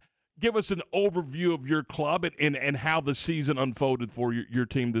kind of give us an overview of your club and how the season unfolded for your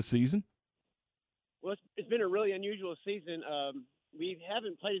team this season. Well, it's been a really unusual season. We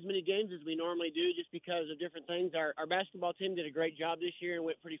haven't played as many games as we normally do just because of different things. Our basketball team did a great job this year and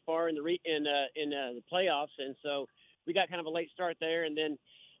went pretty far in the playoffs, and so we got kind of a late start there. And then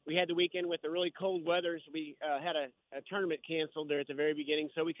we had the weekend with the really cold weather, so we had a tournament canceled there at the very beginning.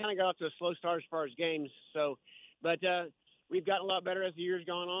 So we kind of got off to a slow start as far as games. But we've gotten a lot better as the year's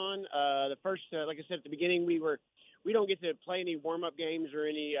gone on. The first, like I said at the beginning, we don't get to play any warm-up games or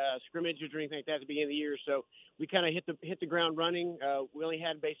any scrimmages or anything like that at the beginning of the year. So we kind of hit the ground running. We only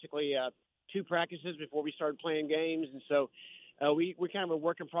had basically 2 practices before we started playing games, and so we're kind of a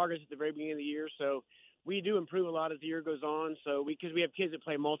work in progress at the very beginning of the year. So we do improve a lot as the year goes on. So because we have kids that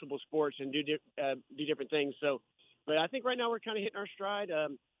play multiple sports and do different things. So, but I think right now we're kind of hitting our stride.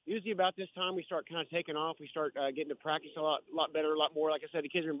 Usually about this time we start kind of taking off. We start getting to practice a lot better, a lot more. Like I said, the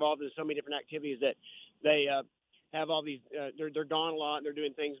kids are involved in so many different activities that they have all these. They're gone a lot and they're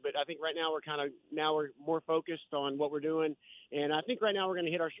doing things. But I think right now we're more focused on what we're doing. And I think right now we're going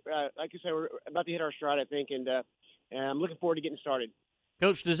to hit our like I said, we're about to hit our stride. I think, and I'm looking forward to getting started.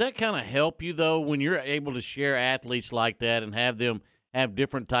 Coach, does that kind of help you though when you're able to share athletes like that and have them have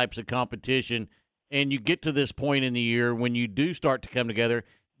different types of competition, and you get to this point in the year when you do start to come together?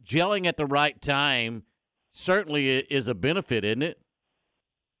 Gelling at the right time certainly is a benefit, isn't it?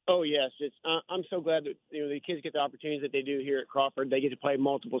 Oh yes, I'm so glad that the kids get the opportunities that they do here at Crawford. They get to play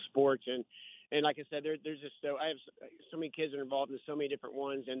multiple sports, and And like I said, there's just I have so many kids that are involved in so many different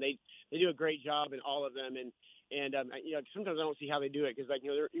ones, and they do a great job in all of them. And sometimes I don't see how they do it because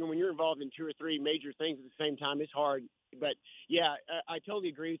when you're involved in 2 or 3 major things at the same time, it's hard. But yeah, I totally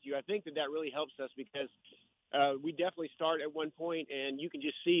agree with you. I think that really helps us because we definitely start at one point, and you can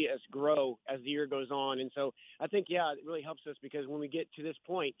just see us grow as the year goes on. And so I think it really helps us because when we get to this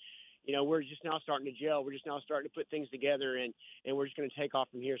point, we're just now starting to gel. We're just now starting to put things together, and we're just going to take off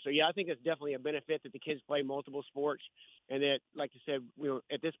from here. So, yeah, I think it's definitely a benefit that the kids play multiple sports and that, like you said,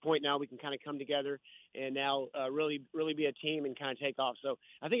 at this point now we can kind of come together and now really be a team and kind of take off. So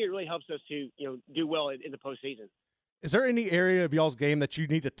I think it really helps us to, do well in the postseason. Is there any area of y'all's game that you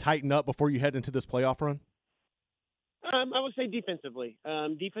need to tighten up before you head into this playoff run? I would say defensively.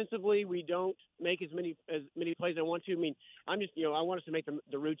 Defensively, we don't make as many plays as I want to. I mean, I want us to make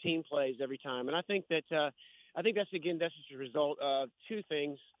the routine plays every time, and I think that's just a result of 2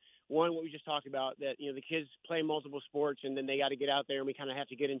 things. One, what we just talked about, that the kids play multiple sports, and then they got to get out there, and we kind of have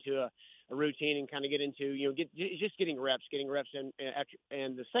to get into a routine and kind of get into just getting reps,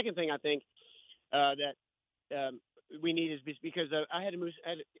 and the second thing I think that we need is because I had to move.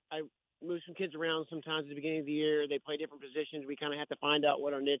 I move some kids around sometimes at the beginning of the year. They play different positions. We kind of have to find out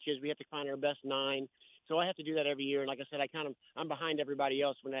what our niche is. We have to find our best 9. So I have to do that every year. And like I said, I'm behind everybody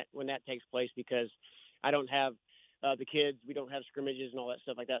else when that takes place because I don't have the kids. We don't have scrimmages and all that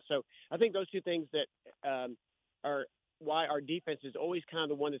stuff like that. So I think those 2 things that are why our defense is always kind of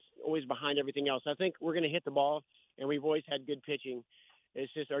the one that's always behind everything else. I think we're going to hit the ball, and we've always had good pitching.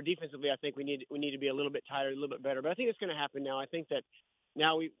 It's just our defensively, I think we need to be a little bit tighter, a little bit better. But I think it's going to happen now. I think that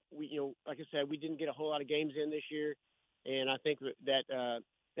now we like I said, we didn't get a whole lot of games in this year, and I think that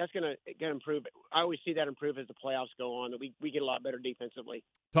that's going to improve. I always see that improve as the playoffs go on, that we get a lot better defensively.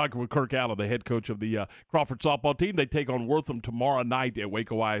 Talking with Kirk Allen, the head coach of the Crawford softball team. They take on Wortham tomorrow night at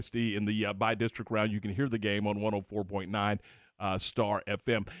Waco ISD in the by-district round. You can hear the game on 104.9 Star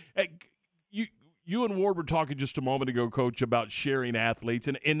FM. Hey, you and Ward were talking just a moment ago, Coach, about sharing athletes,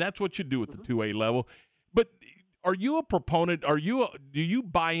 and that's what you do at the 2A level. But are you a proponent? Do you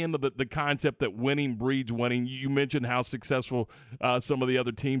buy into the concept that winning breeds winning? You mentioned how successful some of the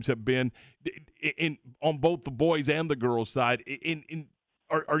other teams have been on both the boys and the girls side.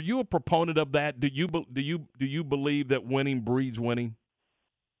 Are you a proponent of that? Do you believe that winning breeds winning?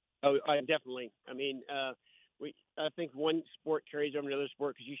 Oh, definitely. I mean, I think one sport carries over to another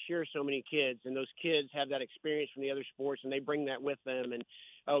sport because you share so many kids, and those kids have that experience from the other sports, and they bring that with them. And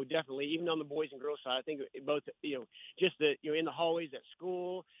definitely, even on the boys and girls side, I think both, just in the hallways at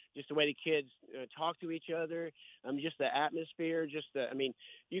school, just the way the kids talk to each other, just the atmosphere,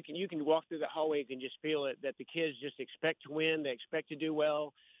 you can walk through the hallway and can just feel it, that the kids just expect to win, they expect to do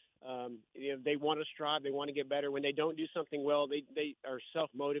well. They want to strive. They want to get better. When they don't do something well, they are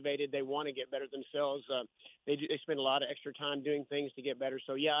self-motivated. They want to get better themselves. They spend a lot of extra time doing things to get better.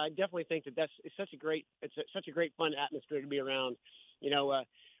 So yeah, I definitely think it's such a great fun atmosphere to be around.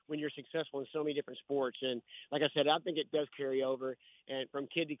 When you're successful in so many different sports, and like I said, I think it does carry over, and from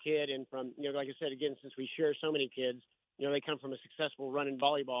kid to kid, and from like I said again, since we share so many kids, they come from a successful run in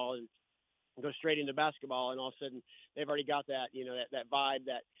volleyball and go straight into basketball, and all of a sudden they've already got that that vibe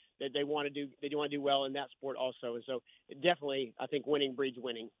that they want to do. They do want to do well in that sport also, and so definitely, I think winning breeds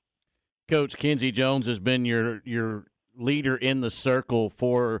winning. Coach Kenzie Jones has been your leader in the circle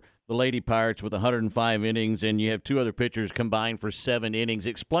for the Lady Pirates with 105 innings, and you have 2 other pitchers combined for 7 innings.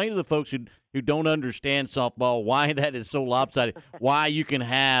 Explain to the folks who don't understand softball why that is so lopsided, why you can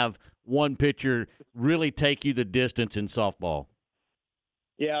have one pitcher really take you the distance in softball.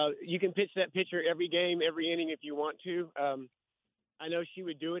 Yeah, you can pitch that pitcher every game, every inning if you want to. I know she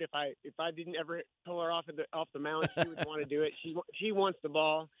would do it if I didn't ever pull her off the mound. She would want to do it. She wants the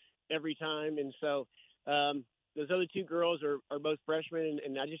ball every time, and so those other 2 girls are both freshmen,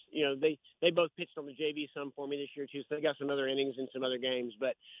 and I just they both pitched on the JV some for me this year too, so they got some other innings in some other games.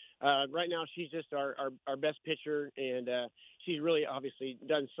 But right now she's just our best pitcher, and she's really obviously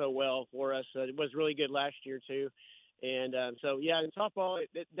done so well for us. It was really good last year too, and so yeah, in softball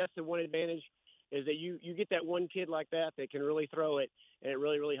that's the one advantage. Is that you get that one kid like that can really throw it, and it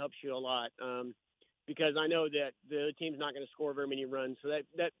really, really helps you a lot. Because I know that the team's not going to score very many runs, so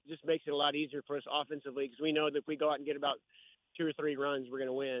that just makes it a lot easier for us offensively, because we know that if we go out and get about 2 or 3 runs, we're going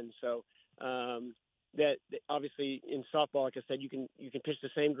to win. So that obviously in softball, like I said, you can pitch the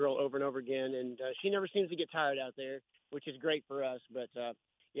same girl over and over again, and she never seems to get tired out there, which is great for us. But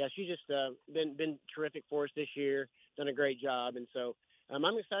yeah, she's just been terrific for us this year, done a great job, and so. I'm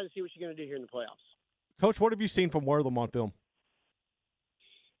excited to see what she's going to do here in the playoffs. Coach, what have you seen from Wortham on film?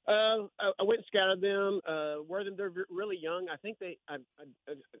 I went and scouted them. They're really young. I think I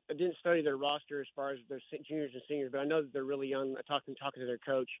didn't study their roster as far as their juniors and seniors, but I know that they're really young. Talking to their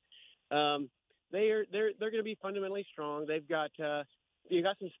coach, they're going to be fundamentally strong. They've got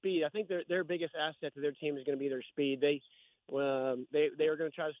some speed. I think their biggest asset to their team is going to be their speed. They are going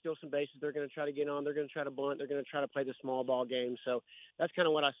to try to steal some bases. They're going to try to get on. They're going to try to bunt. They're going to try to play the small ball game. So that's kind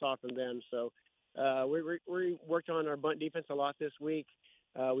of what I saw from them. So we worked on our bunt defense a lot this week.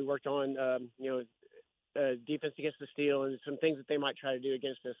 We worked on, defense against the steal and some things that they might try to do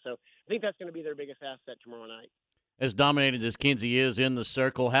against us. So I think that's going to be their biggest asset tomorrow night. As dominated as Kinsey is in the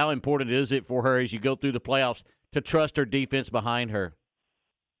circle, how important is it for her as you go through the playoffs to trust her defense behind her?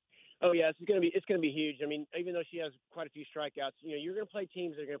 Oh yeah, it's going to be huge. I mean, even though she has quite a few strikeouts, you're going to play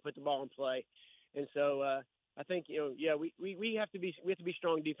teams that are going to put the ball in play, and so I think we have to be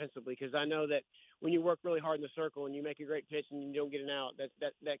strong defensively, because I know that when you work really hard in the circle and you make a great pitch and you don't get an out,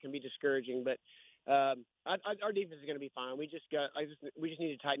 that can be discouraging. But our defense is going to be fine. We just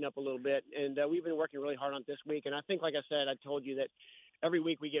need to tighten up a little bit, and we've been working really hard on it this week. And I think, like I said, I told you that every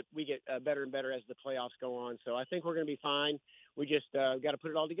week we get better and better as the playoffs go on. So I think we're going to be fine. We just got to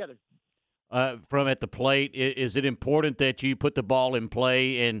put it all together. From at the plate, is it important that you put the ball in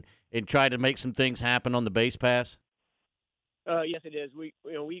play and try to make some things happen on the base pass? Yes, it is.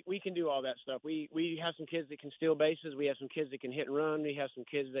 We can do all that stuff. We have some kids that can steal bases. We have some kids that can hit and run. We have some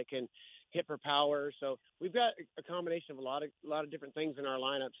kids that can hit for power. So we've got a combination of a lot of different things in our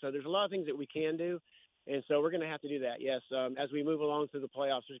lineup. So there's a lot of things that we can do, and so we're going to have to do that. Yes, as we move along through the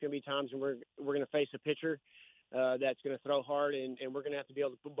playoffs, there's going to be times when we're going to face a pitcher that's going to throw hard, and we're going to have to be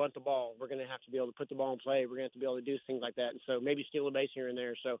able to bunt the ball. We're going to have to be able to put the ball in play. We're going to have to be able to do things like that, and so maybe steal a base here and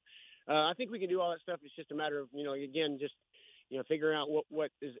there. So I think we can do all that stuff. It's just a matter of again, just figuring out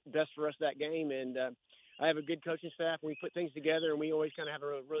what is best for us that game. And I have a good coaching staff, and we put things together, and we always kind of have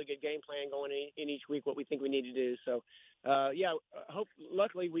a really good game plan going in each week, what we think we need to do. So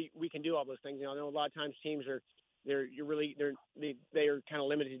luckily we can do all those things. I know a lot of times teams they are kind of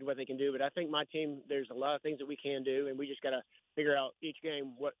limited to what they can do, but I think my team, there's a lot of things that we can do, and we just got to figure out each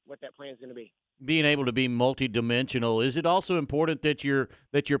game what that plan is going to be. Being able to be multidimensional, is it also important that you're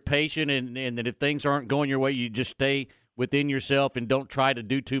patient and that if things aren't going your way, you just stay within yourself and don't try to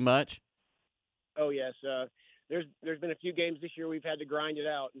do too much? Oh yes, there's been a few games this year we've had to grind it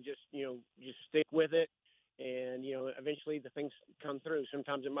out and just stick with it, and eventually the things come through.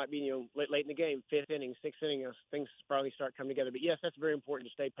 Sometimes it might be late in the game, 5th inning, 6th inning, things probably start coming together. But yes, that's very important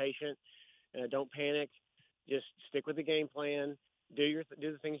to stay patient, don't panic, just stick with the game plan, do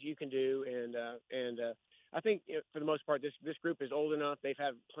the things you can do, and I think for the most part this group is old enough, they've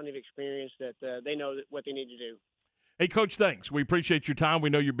had plenty of experience that they know what they need to do. Hey, Coach, thanks. We appreciate your time. We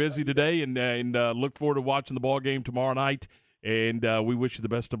know you're busy today, and look forward to watching the ball game tomorrow night, and we wish you the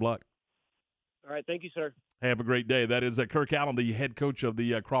best of luck. All right. Thank you, sir. Have a great day. That is Kirk Allen, the head coach of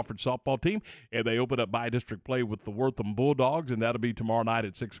the Crawford softball team, and they open up bi-district play with the Wortham Bulldogs, and that'll be tomorrow night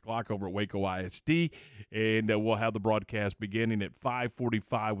at 6 o'clock over at Waco ISD, and we'll have the broadcast beginning at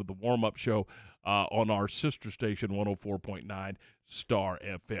 5:45 with the warm-up show on our sister station, 104.9 Star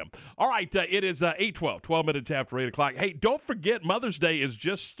FM. All right, it is 8:12, 12 minutes after 8 o'clock. Hey, don't forget Mother's Day is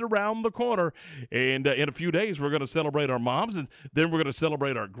just around the corner, and in a few days we're going to celebrate our moms, and then we're going to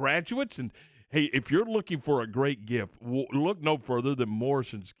celebrate our graduates. And hey, if you're looking for a great gift, look no further than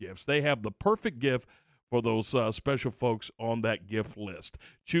Morrison's Gifts. They have the perfect gift for those special folks on that gift list.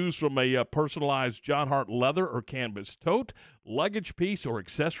 Choose from a personalized John Hart leather or canvas tote, luggage piece, or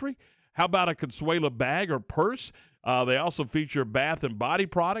accessory. How about a Consuela bag or purse? They also feature bath and body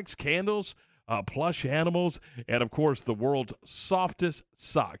products, candles, plush animals, and, of course, the world's softest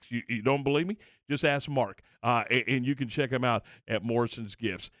socks. You don't believe me? Just ask Mark, and you can check them out at Morrison's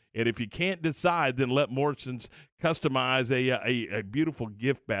Gifts. And if you can't decide, then let Morrison's customize a beautiful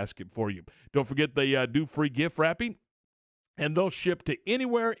gift basket for you. Don't forget they do free gift wrapping, and they'll ship to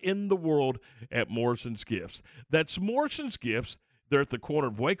anywhere in the world at Morrison's Gifts. That's Morrison's Gifts. They're at the corner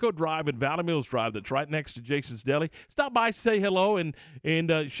of Waco Drive and Valley Mills Drive. That's right next to Jason's Deli. Stop by, say hello, and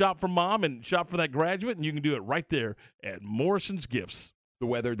shop for Mom and shop for that graduate, and you can do it right there at Morrison's Gifts. The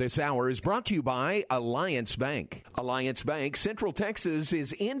weather this hour is brought to you by Alliance Bank. Alliance Bank, Central Texas,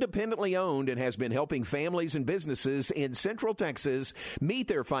 is independently owned and has been helping families and businesses in Central Texas meet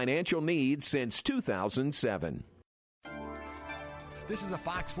their financial needs since 2007. This is a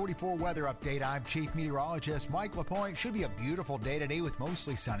Fox 44 weather update. I'm Chief Meteorologist Mike LaPointe. Should be a beautiful day today with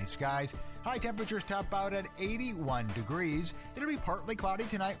mostly sunny skies. High temperatures top out at 81 degrees. It'll be partly cloudy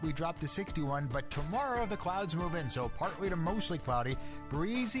tonight. We drop to 61, but tomorrow the clouds move in, so partly to mostly cloudy,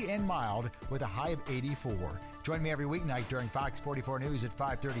 breezy and mild with a high of 84. Join me every weeknight during Fox 44 News at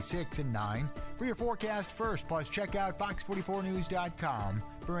 5:36 and 9 for your forecast first. Plus, check out fox44news.com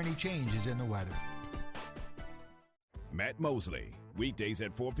for any changes in the weather. Matt Mosley, weekdays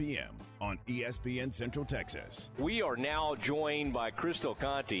at 4 p.m. on ESPN Central Texas. We are now joined by Chris Del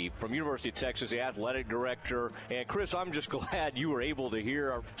Conte from University of Texas, the athletic director. And Chris, I'm just glad you were able to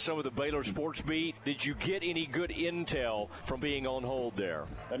hear some of the Baylor Sports Beat. Did you get any good intel from being on hold there?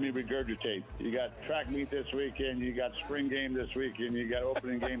 Let me regurgitate. You got track meet this weekend, you got spring game this weekend, you got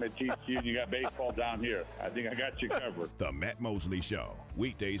opening game at TCU, and you got baseball down here. I think I got you covered. The Matt Mosley Show,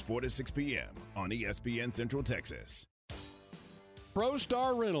 weekdays 4 to 6 p.m. on ESPN Central Texas.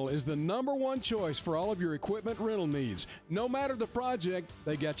 ProStar Rental is the #1 choice for all of your equipment rental needs. No matter the project,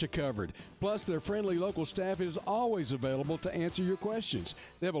 they got you covered. Plus, their friendly local staff is always available to answer your questions.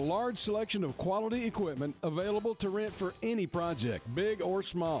 They have a large selection of quality equipment available to rent for any project, big or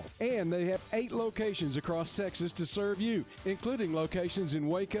small. And they have 8 locations across Texas to serve you, including locations in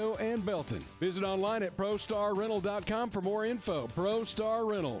Waco and Belton. Visit online at ProStarRental.com for more info. ProStar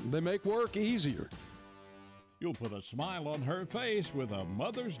Rental. They make work easier. You'll put a smile on her face with a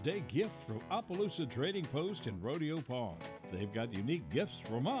Mother's Day gift from Appaloosa Trading Post in Rodeo Pond. They've got unique gifts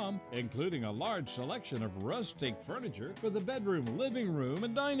for Mom, including a large selection of rustic furniture for the bedroom, living room,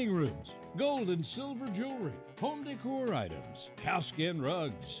 and dining rooms, gold and silver jewelry, home decor items, cowskin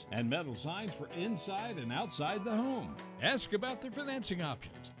rugs, and metal signs for inside and outside the home. Ask about their financing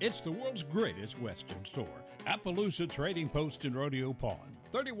options. It's the world's greatest Western store. Appaloosa Trading Post in Rodeo Pond,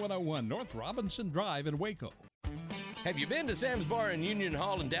 3101 North Robinson Drive in Waco. Have you been to Sam's Bar in Union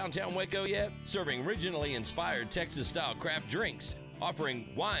Hall in downtown Waco yet? Serving originally inspired Texas-style craft drinks, offering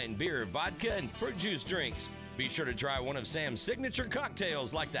wine, beer, vodka, and fruit juice drinks. Be sure to try one of Sam's signature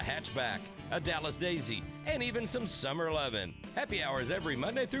cocktails like the Hatchback, a Dallas Daisy, and even some Summer Lovin'. Happy hours every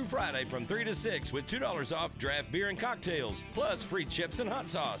Monday through Friday from 3 to 6 with $2 off draft beer and cocktails, plus free chips and hot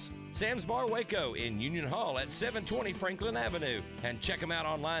sauce. Sam's Bar Waco in Union Hall at 720 Franklin Avenue. And check them out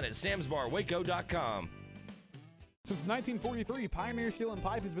online at samsbarwaco.com. Since 1943, Pioneer Steel and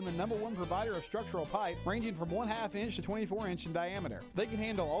Pipe has been the #1 provider of structural pipe, ranging from 1/2 inch to 24 inch in diameter. They can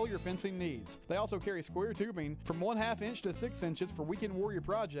handle all your fencing needs. They also carry square tubing from 1/2 inch to 6 inches for weekend warrior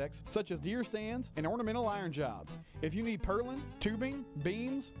projects, such as deer stands and ornamental iron jobs. If you need purlin, tubing,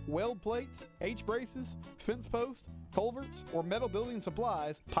 beams, weld plates, H-braces, fence posts, culverts, or metal building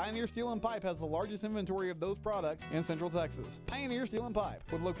supplies, Pioneer Steel and Pipe has the largest inventory of those products in Central Texas. Pioneer Steel and Pipe,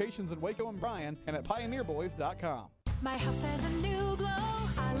 with locations in Waco and Bryan and at pioneerboys.com. My house has a new glow.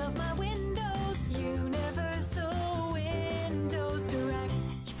 I love my windows. Universal Windows Direct.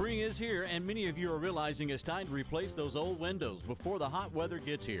 Spring is here, and many of you are realizing it's time to replace those old windows before the hot weather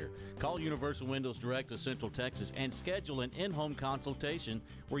gets here. Call Universal Windows Direct of Central Texas and schedule an in-home consultation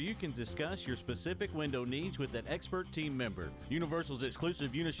where you can discuss your specific window needs with an expert team member. Universal's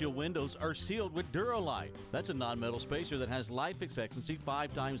exclusive Unishield windows are sealed with Duralite. That's a non-metal spacer that has life expectancy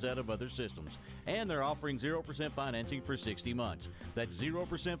 5 times that of other systems. And they're offering 0% financing for 60 months. That's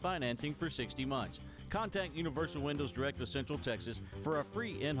 0% financing for 60 months. Contact Universal Windows Direct of Central Texas for a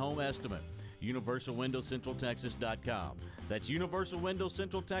free in-home estimate. UniversalWindowsCentralTexas.com. That's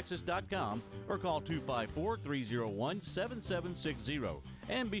UniversalWindowsCentralTexas.com or call 254-301-7760.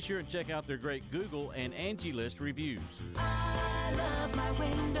 And be sure and check out their great Google and Angie List reviews. I love my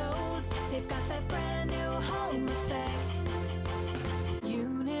windows. They've got that brand new home effect.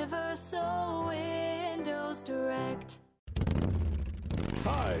 Universal Windows Direct.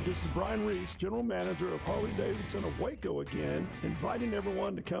 Hi, this is Brian Reese, General Manager of Harley-Davidson of Waco again, inviting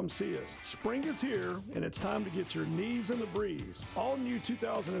everyone to come see us. Spring is here, and it's time to get your knees in the breeze. All new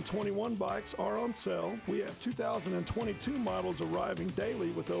 2021 bikes are on sale. We have 2022 models arriving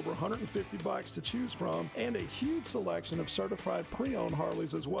daily with over 150 bikes to choose from, and a huge selection of certified pre-owned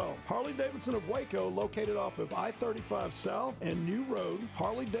Harleys as well. Harley-Davidson of Waco, located off of I-35 South and New Road.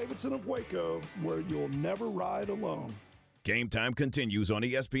 Harley-Davidson of Waco, where you'll never ride alone. Game time continues on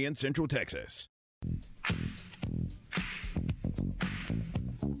ESPN Central Texas.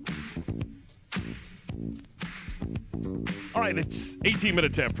 All right, it's 18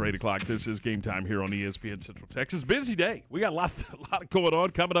 minutes after 8 o'clock. This is Game Time here on ESPN Central Texas. Busy day. We got a lot going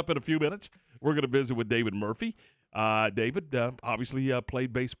on coming up in a few minutes. We're going to visit with David Murphy. David obviously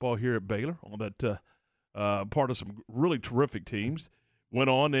played baseball here at Baylor on that part of some really terrific teams. Went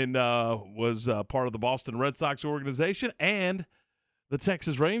on and was part of the Boston Red Sox organization and the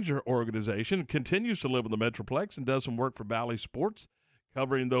Texas Ranger organization. Continues to live in the Metroplex and does some work for Bally Sports,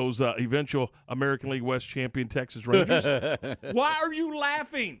 covering those eventual American League West champion Texas Rangers. Why are you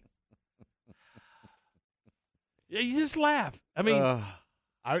laughing? Yeah, you just laugh. I mean,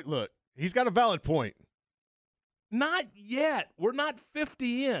 look, he's got a valid point. Not yet. We're not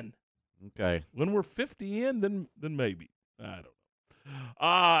 50 in. Okay. When we're 50 in, then maybe. I don't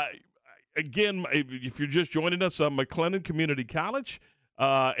know. Again, if you're just joining us, McLennan Community College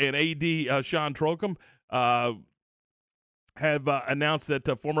and AD Sean Trocum have announced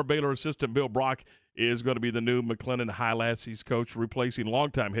that former Baylor assistant Bill Brock is going to be the new McLennan High-Lassies coach, replacing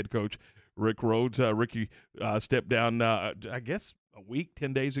longtime head coach Rick Rhodes. Ricky stepped down, I guess, a week,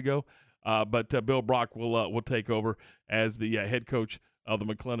 10 days ago. But Bill Brock will take over as the head coach of the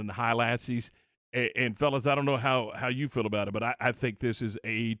McLennan High-Lassies. And, fellas, I don't know how you feel about it, but I think this is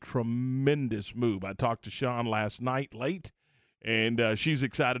a tremendous move. I talked to Sean last night late, and she's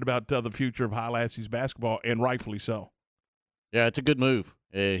excited about the future of High-Lassies basketball, and rightfully so. Yeah, it's a good move.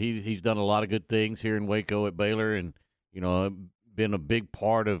 He's done a lot of good things here in Waco at Baylor, and been a big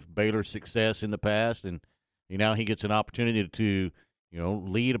part of Baylor's success in the past. And now he gets an opportunity to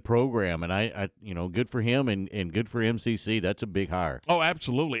lead a program, and I good for him and good for MCC. That's a big hire. Oh,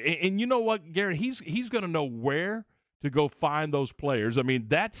 absolutely. And you know what, Garrett? He's going to know where to go find those players. I mean,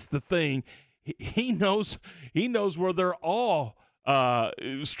 that's the thing. He knows where they're all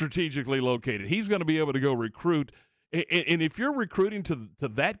strategically located. He's going to be able to go recruit. And if you're recruiting to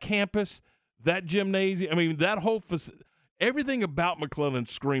that campus, that gymnasium, I mean, that whole everything about McLennan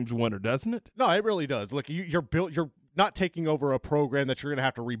screams winner, doesn't it? No, it really does. Look, you're not taking over a program that you're going to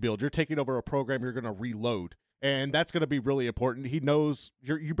have to rebuild. You're taking over a program you're going to reload, and that's going to be really important. He knows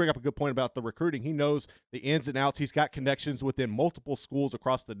you bring up a good point about the recruiting. He knows the ins and outs. He's got connections within multiple schools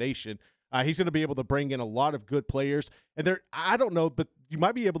across the nation. He's going to be able to bring in a lot of good players. And I don't know, but you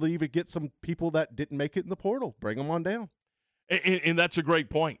might be able to even get some people that didn't make it in the portal. Bring them on down. And that's a great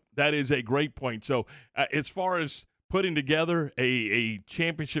point. That is a great point. So as far as putting together a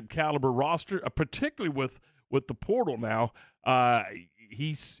championship caliber roster, particularly with the portal now,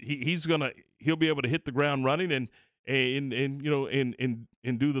 he'll be able to hit the ground running and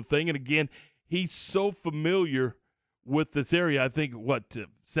do the thing. And again, he's so familiar with this area. I think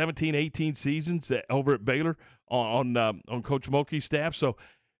 17, 18 seasons over at Baylor on Coach Mulkey's staff. So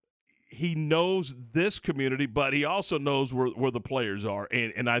he knows this community, but he also knows where the players are.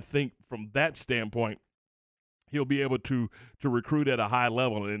 And I think from that standpoint, he'll be able to recruit at a high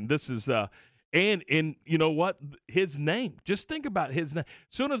level. And this is and you know what? His name. Just think about his name.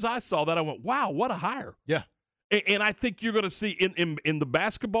 As soon as I saw that, I went, wow, what a hire. Yeah. And I think you're going to see in the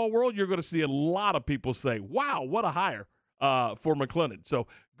basketball world, you're going to see a lot of people say, wow, what a hire for McLennan. So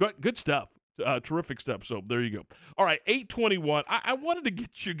good stuff. Terrific stuff. So there you go. All right, 8:21. I wanted to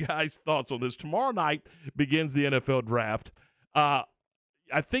get you guys' thoughts on this. Tomorrow night begins the NFL draft. I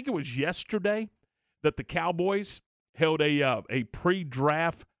think it was yesterday that the Cowboys held a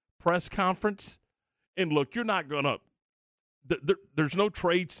pre-draft press conference. And look, you're not going to there's no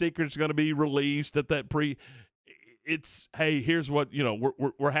trade secrets going to be released at that it's, hey, here's what,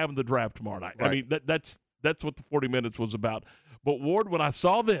 we're having the draft tomorrow night. Right. I mean, that's what the 40 minutes was about. But Ward, when I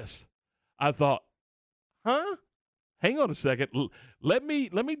saw this, I thought, huh? Hang on a second. Let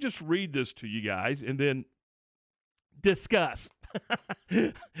me just read this to you guys and then discuss.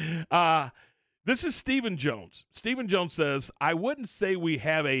 This is Stephen Jones. Stephen Jones says, I wouldn't say we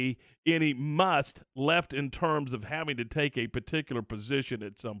have any must left in terms of having to take a particular position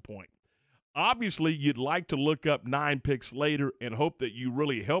at some point. Obviously, you'd like to look up 9 picks later and hope that you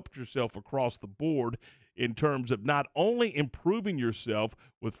really helped yourself across the board in terms of not only improving yourself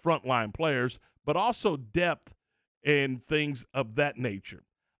with frontline players, but also depth and things of that nature.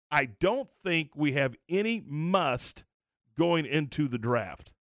 I don't think we have any must going into the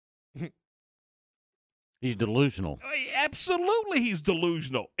draft. He's delusional. Absolutely, he's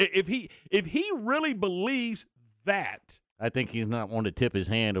delusional. If he really believes that, I think he's not wanting to tip his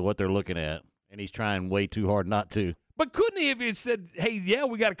hand to what they're looking at, and he's trying way too hard not to. But couldn't he have said, hey, yeah,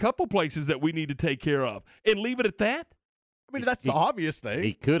 we got a couple places that we need to take care of, and leave it at that? I mean, that's the obvious thing.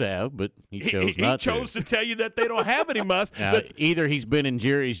 He could have, but he chose not to. He chose to tell you that they don't have any must. Now, either he's been in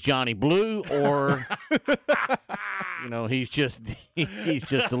Jerry's Johnny Blue or, he's just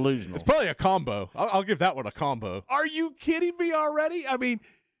delusional. It's probably a combo. I'll give that one a combo. Are you kidding me already? I mean,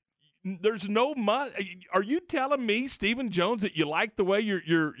 there's no must. Are you telling me, Stephen Jones, that you like the way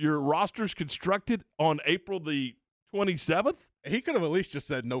your roster's constructed on April the 27th? He could have at least just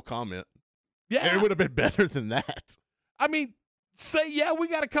said no comment. Yeah. It would have been better than that. I mean, say, yeah, we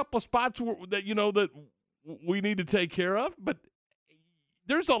got a couple of spots that, that we need to take care of, but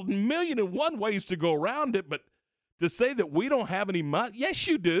there's a million and one ways to go around it. But to say that we don't have any must, yes,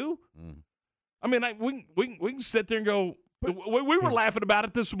 you do. I mean, we can sit there and go, we were laughing about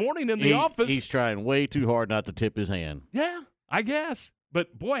it this morning in the office. He's trying way too hard not to tip his hand. Yeah, I guess.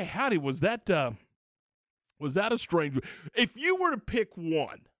 But, boy, howdy, was that Was that a strange? If you were to pick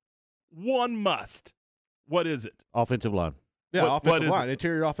one must, what is it? Offensive line. Yeah, What offensive is line, it?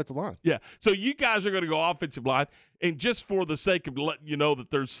 interior offensive line. Yeah. So you guys are going to go offensive line, and just for the sake of letting you know that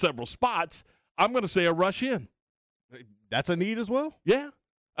there's several spots, I'm going to say a rush in. That's a need as well? Yeah.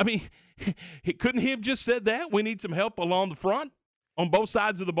 I mean, couldn't he have just said that? We need some help along the front on both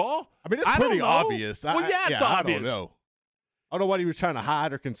sides of the ball? I mean, it's I don't pretty know. obvious. Well, yeah, it's obvious. I don't know what he was trying to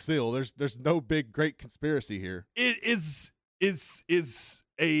hide or conceal. There's no big, great conspiracy here. Is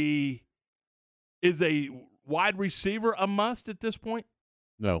a wide receiver a must at this point?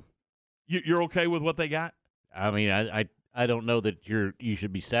 No. You're okay with what they got? I mean, I don't know that you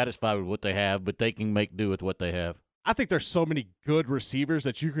should be satisfied with what they have, but they can make do with what they have. I think there's so many good receivers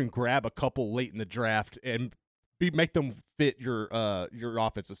that you can grab a couple late in the draft and make them fit your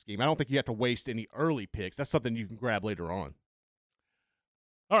offensive scheme. I don't think you have to waste any early picks. That's something you can grab later on.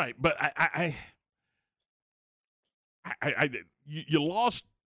 All right, but you lost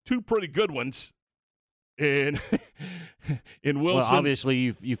two pretty good ones in Wilson. Well,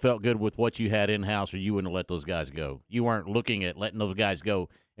 obviously you felt good with what you had in house, or you wouldn't have let those guys go. You weren't looking at letting those guys go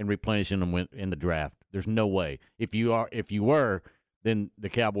and replenishing them in the draft. There's no way. If you were, then the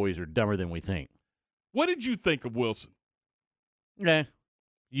Cowboys are dumber than we think. What did you think of Wilson? Yeah,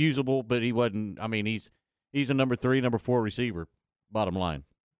 usable, but he wasn't. I mean, he's a number 3, number 4 receiver. Bottom line.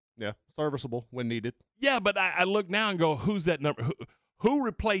 Yeah, serviceable when needed. Yeah, but I look now and go, who's that number? Who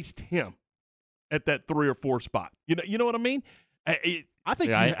replaced him at that 3 or 4 spot? You know what I mean? I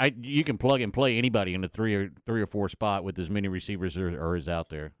think you can plug and play anybody in the 3 or 4 spot with as many receivers as out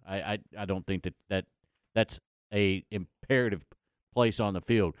there. I don't think that's a imperative place on the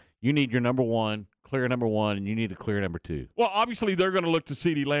field. You need your number 1, clear number 1, and you need to clear number 2. Well, obviously they're going to look to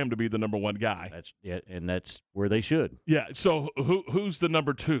CeeDee Lamb to be the number 1 guy. That's where they should. Yeah. So who's the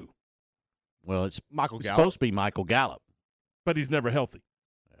number 2? Well, it's Michael Gallup. Supposed to be Michael Gallup, but he's never healthy.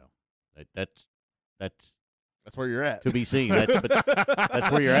 Yeah, that's where you're at. To be seen.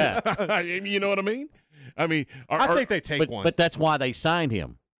 That's where you're at. You know what I mean? I mean, I think they take one. But that's why they signed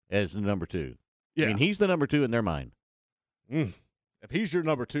him as the number 2. Yeah. I mean, he's the number 2 in their mind. If he's your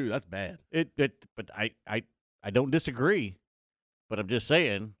number 2, that's bad. But I don't disagree. But I'm just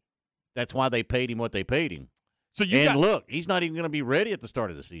saying that's why they paid him what they paid him. So look, he's not even going to be ready at the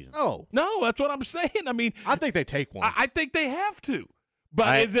start of the season. No, that's what I'm saying. I mean, I think they take one. I think they have to.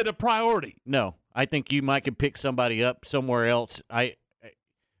 But is it a priority? No, I think you might could pick somebody up somewhere else.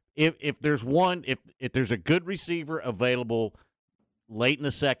 If there's one, if there's a good receiver available late in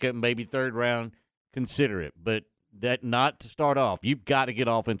the second, maybe third round, consider it. But that not to start off. You've got to get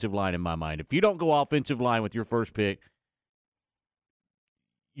offensive line in my mind. If you don't go offensive line with your first pick,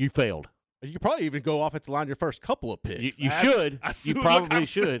 you failed. You could probably even go offensive line your first couple of picks. You should. You probably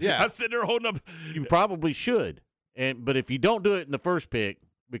should. Yeah, I'm sitting there holding up. You probably should. But if you don't do it in the first pick,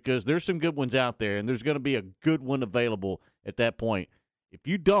 because there's some good ones out there, and there's going to be a good one available at that point. If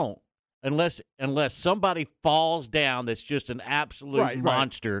you don't, unless somebody falls down that's just an absolute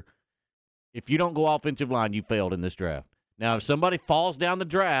monster, if you don't go offensive line, you failed in this draft. Now, if somebody falls down the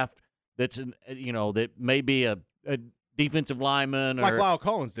draft that may be a defensive lineman, like Lyle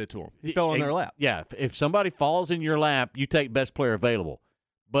Collins did to him. He fell in their lap. Yeah, if somebody falls in your lap, you take best player available.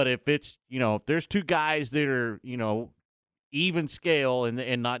 But if it's, if there's 2 guys that are, even scale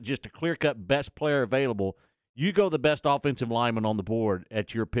and not just a clear-cut best player available, you go the best offensive lineman on the board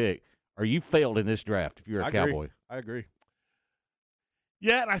at your pick, or you failed in this draft if you're a Cowboy. I agree.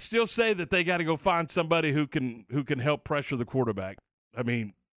 Yeah, and I still say that they got to go find somebody who can help pressure the quarterback. I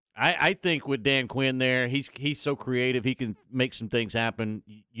mean, I think with Dan Quinn there, he's so creative, he can make some things happen.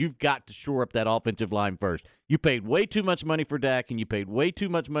 You've got to shore up that offensive line first. You paid way too much money for Dak, and you paid way too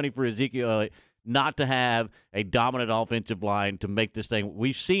much money for Ezekiel Elliott not to have a dominant offensive line to make this thing.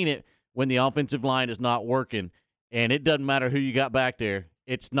 We've seen it when the offensive line is not working, and it doesn't matter who you got back there.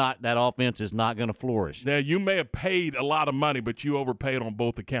 It's not, that offense is not going to flourish. Now, you may have paid a lot of money, but you overpaid on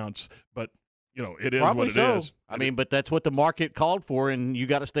both accounts. But, it is Probably what it so. is. I mean, but that's what the market called for, and you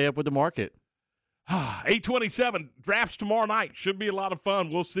got to stay up with the market. 8:27, drafts tomorrow night. Should be a lot of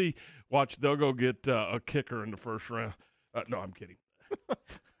fun. We'll see. Watch, they'll go get a kicker in the first round. No, I'm kidding.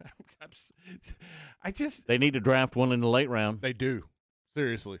 They need to draft one in the late round. They do.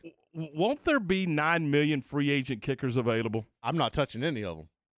 Seriously. Won't there be 9 million free agent kickers available? I'm not touching any of them.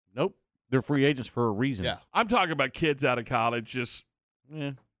 Nope. They're free agents for a reason. Yeah. I'm talking about kids out of college, just,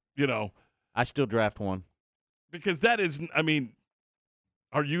 I still draft one. Because that is,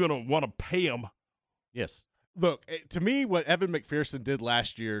 are you going to want to pay them? Yes. Look, to me, what Evan McPherson did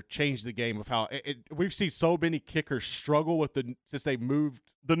last year changed the game of how we've seen so many kickers struggle since they moved.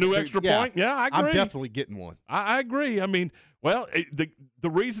 The new extra point? Yeah, I agree. I'm definitely getting one. I agree. I mean, well, the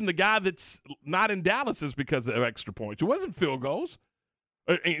reason the guy that's not in Dallas is because of extra points. It wasn't field goals.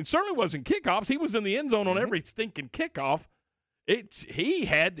 It certainly wasn't kickoffs. He was in the end zone on every stinking kickoff.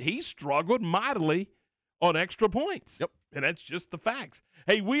 He struggled mightily on extra points. Yep. And that's just the facts.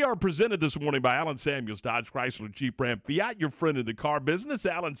 Hey, we are presented this morning by Allen Samuels, Dodge Chrysler Jeep Ram Fiat, your friend in the car business.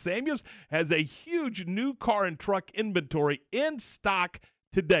 Allen Samuels has a huge new car and truck inventory in stock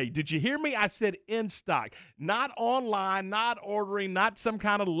today. Did you hear me? I said in stock. Not online, not ordering, not some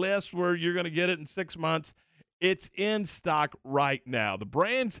kind of list where you're going to get it in 6 months. It's in stock right now. The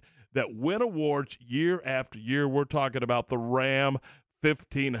brands that win awards year after year, we're talking about the Ram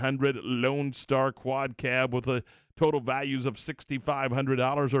 1500 Lone Star Quad Cab with a total values of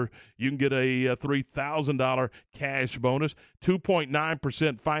 $6,500, or you can get a $3,000 cash bonus,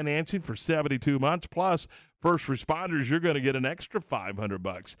 2.9% financing for 72 months, plus first responders, you're going to get an extra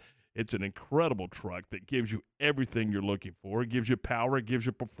 $500. It's an incredible truck that gives you everything you're looking for. It gives you power, it gives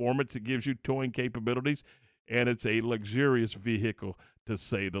you performance, it gives you towing capabilities, and it's a luxurious vehicle, to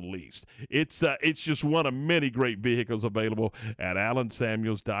say the least. It's just one of many great vehicles available at Allen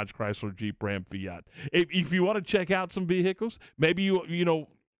Samuels, Dodge Chrysler Jeep Ram Fiat. If you want to check out some vehicles, maybe you know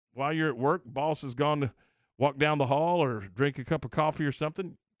while you're at work, boss has gone to walk down the hall or drink a cup of coffee or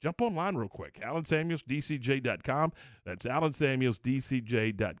something, jump online real quick. AllenSamuelsDCJ.com. That's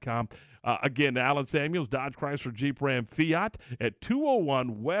AllenSamuelsDCJ.com. Again, Allen Samuels, Dodge Chrysler Jeep Ram Fiat at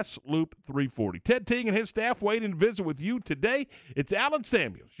 201 West Loop 340. Ted Ting and his staff waiting to visit with you today. It's Allen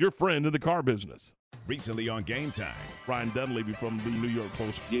Samuels, your friend in the car business. Recently on Game Time, Ryan Dunleavy from the New York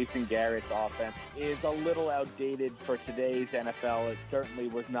Post. Jason Garrett's offense is a little outdated for today's NFL. It certainly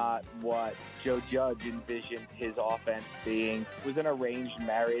was not what Joe Judge envisioned his offense being. It was an arranged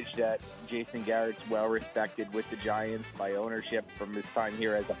marriage that Jason Garrett's well respected with the Giants by ownership from his time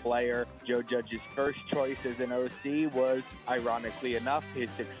here as a player. Joe Judge's first choice as an OC was, ironically enough, his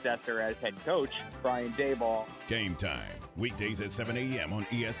successor as head coach, Brian Daboll. Game Time, weekdays at 7 a.m. on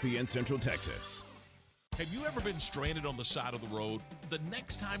ESPN Central Texas. Have you ever been stranded on the side of the road? The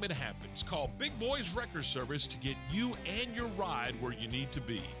next time it happens, call Big Boys Wrecker Service to get you and your ride where you need to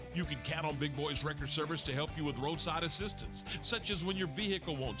be. You can count on Big Boys Wrecker Service to help you with roadside assistance, such as when your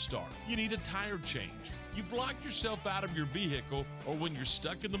vehicle won't start, you need a tire change, you've locked yourself out of your vehicle, or when you're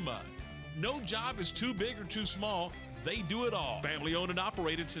stuck in the mud. No job is too big or too small. They do it all. Family owned and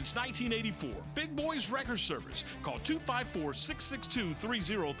operated since 1984. Big Boys Wrecker Service. Call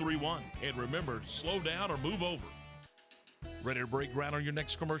 254-662-3031. And remember, slow down or move over. Ready to break ground on your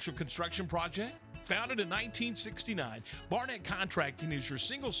next commercial construction project? Founded in 1969, Barnett Contracting is your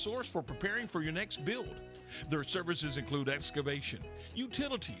single source for preparing for your next build. Their services include excavation,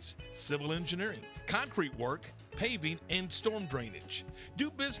 utilities, civil engineering, concrete work, paving, and storm drainage.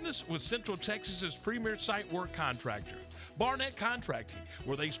 Do business with Central Texas's premier site work contractor, Barnett Contracting,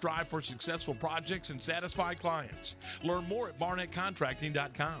 where they strive for successful projects and satisfy clients. Learn more at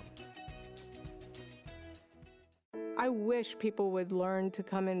barnettcontracting.com. I wish people would learn to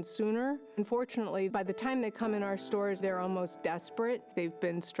come in sooner. Unfortunately, by the time they come in our stores, they're almost desperate. They've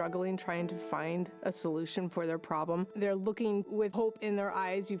been struggling trying to find a solution for their problem. They're looking with hope in their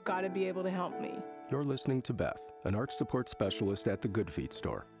eyes. You've got to be able to help me. You're listening to Beth, an arch support specialist at the Good Feet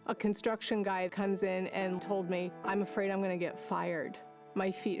store. A construction guy comes in and told me, I'm afraid I'm going to get fired. My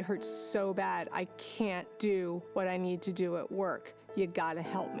feet hurt so bad, I can't do what I need to do at work. You gotta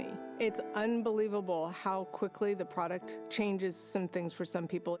help me. It's unbelievable how quickly the product changes some things for some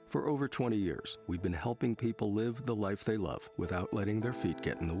people. For over 20 years, we've been helping people live the life they love without letting their feet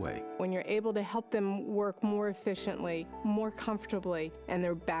get in the way. When you're able to help them work more efficiently, more comfortably, and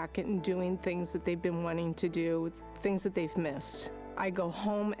they're back and doing things that they've been wanting to do, things that they've missed. I go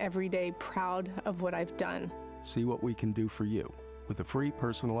home every day proud of what I've done. See what we can do for you with a free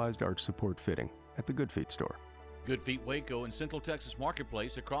personalized arch support fitting at the Good Feet store. Good Feet Waco in Central Texas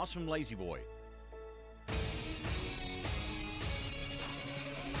Marketplace across from Lazy Boy.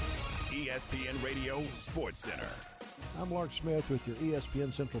 ESPN Radio Sports Center. I'm Lark Smith with your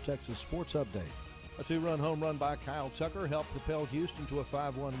ESPN Central Texas Sports Update. A two-run home run by Kyle Tucker helped propel Houston to a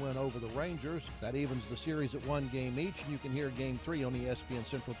 5-1 win over the Rangers. That evens the series at one game each, and you can hear Game 3 on ESPN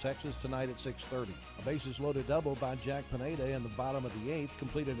Central Texas tonight at 6:30. A bases-loaded double by Jack Pineda in the bottom of the 8th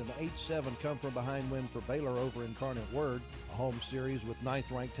completed an 8-7 come-from-behind win for Baylor over Incarnate Word. A home series with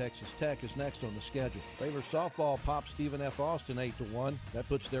 9th-ranked Texas Tech is next on the schedule. Baylor softball popped Stephen F. Austin 8-1. That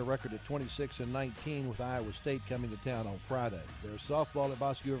puts their record at 26-19 with Iowa State coming to town on Friday. There's softball at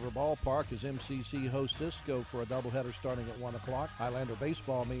Bosque River Ballpark as MCC hosts Cisco for a doubleheader starting at 1 o'clock. Highlander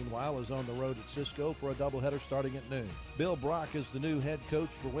baseball, meanwhile, is on the road at Cisco for a doubleheader starting at noon. Bill Brock is the new head coach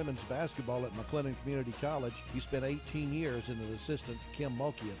for women's basketball at McLennan Community College. He spent 18 years as an assistant to Kim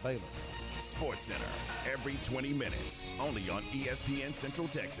Mulkey at Baylor. Sports Center, every 20 minutes, only on ESPN Central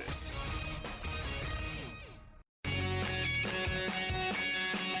Texas.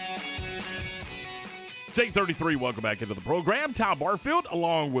 It's 8:33. Welcome back into the program. Tom Barfield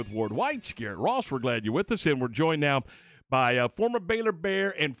along with Ward White, Garrett Ross. We're glad you're with us, and we're joined now by former Baylor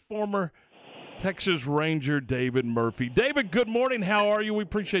Bear and former Texas Ranger David Murphy. David, good morning. How are you? We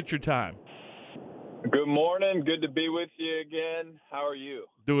appreciate your time. Good morning. Good to be with you again. How are you?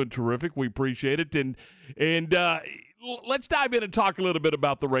 Doing terrific. We appreciate it. And let's dive in and talk a little bit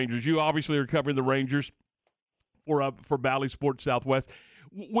about the Rangers. You obviously are covering the Rangers for Bally Sports Southwest.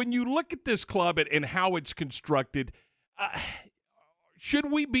 When you look at this club and how it's constructed,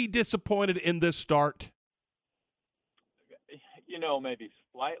 should we be disappointed in this start? Maybe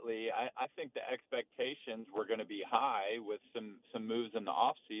slightly. I think the expectations were going to be high with some moves in the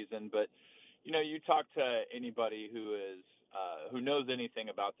offseason, but you talk to anybody who knows anything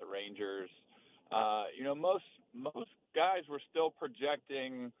about the Rangers. Most guys were still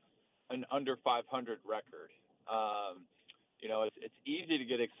projecting an under 500 record. It's easy to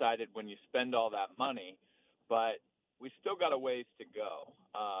get excited when you spend all that money, but we still got a ways to go.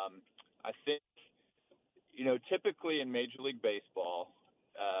 I think, typically in Major League Baseball,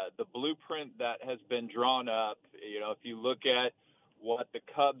 the blueprint that has been drawn up, if you look at what the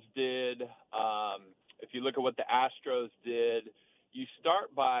Cubs did, if you look at what the Astros did, you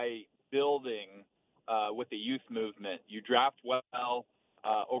start by building with the youth movement. You draft well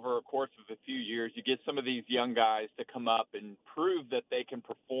over a course of a few years. You get some of these young guys to come up and prove that they can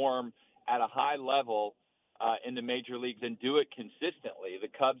perform at a high level in the major leagues and do it consistently. The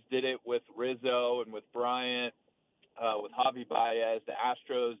Cubs did it with Rizzo and with Bryant, with Javi Baez. The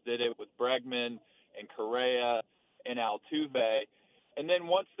Astros did it with Bregman and Correa and Altuve. And then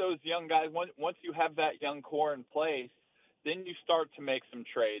once those young guys, once you have that young core in place, then you start to make some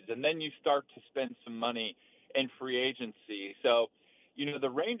trades, and then you start to spend some money in free agency. So, the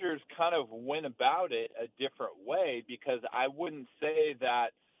Rangers kind of went about it a different way because I wouldn't say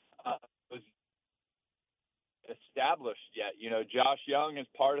that it was established yet. Josh Young is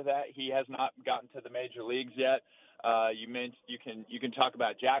part of that. He has not gotten to the major leagues yet. You can talk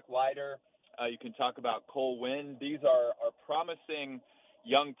about Jack Leiter. You can talk about Cole Winn. These are promising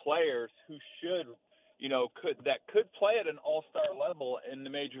young players who could play at an all-star level in the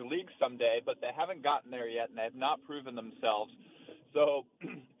major leagues someday, but they haven't gotten there yet, and they have not proven themselves. So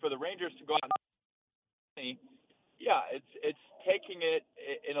for the Rangers to go out and it's taking it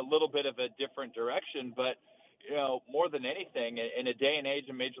in a little bit of a different direction, but more than anything, in a day and age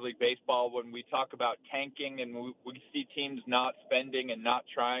in Major League Baseball, when we talk about tanking and we see teams not spending and not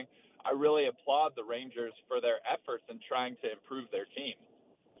trying, I really applaud the Rangers for their efforts in trying to improve their team.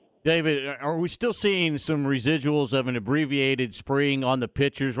 David, are we still seeing some residuals of an abbreviated spring on the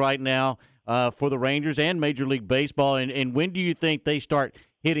pitchers right now for the Rangers and Major League Baseball? And when do you think they start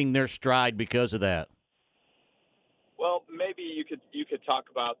hitting their stride because of that? Well, maybe you could talk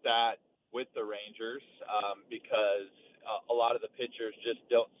about that with the Rangers because a lot of the pitchers just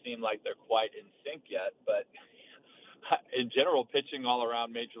don't seem like they're quite in sync yet. But in general, pitching all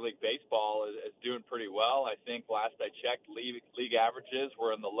around Major League Baseball is doing pretty well. I think last I checked, league averages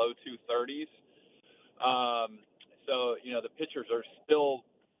were in the low 230s. So, the pitchers are still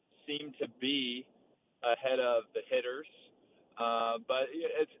seem to be ahead of the hitters. But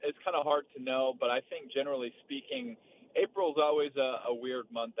it's kind of hard to know. But I think generally speaking, April's always a weird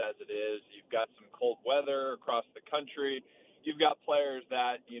month as it is. You've got some cold weather across the country. You've got players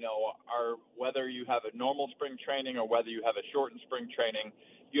that, are, whether you have a normal spring training or whether you have a shortened spring training,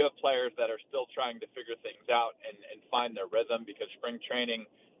 you have players that are still trying to figure things out and find their rhythm because spring training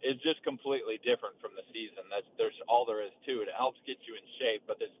is just completely different from the season. There's all there is to it. It helps get you in shape,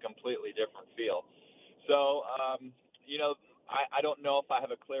 but it's a completely different feel. So, I don't know if I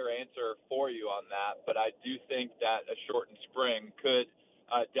have a clear answer for you on that, but I do think that a shortened spring could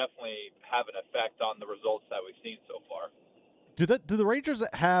definitely have an effect on the results that we've seen so far. Do the Rangers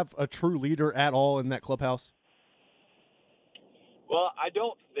have a true leader at all in that clubhouse? Well, I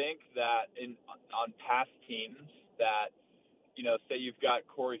don't think that on past teams that, say you've got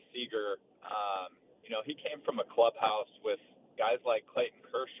Corey Seager, he came from a clubhouse with guys like Clayton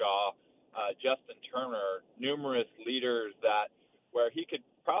Kershaw, Justin Turner, numerous leaders where he could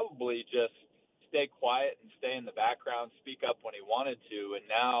probably just stay quiet and stay in the background, speak up when he wanted to, and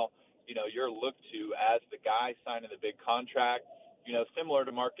now, you're looked to as the guy signing the big contract, similar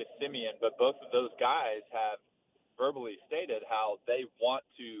to Marcus Simeon, but both of those guys have verbally stated how they want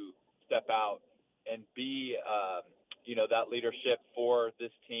to step out and be, that leadership for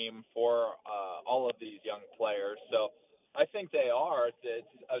this team, for all of these young players. So I think they are. It's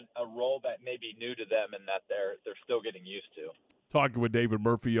a role that may be new to them and that they're still getting used to. Talking with David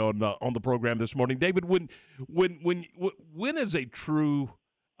Murphy on the program this morning. David, when is a true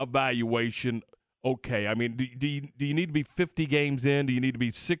evaluation okay? I mean, do you need to be 50 games in? Do you need to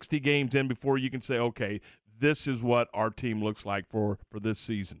be 60 games in before you can say, okay, this is what our team looks like for this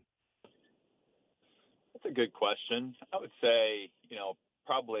season? That's a good question. I would say,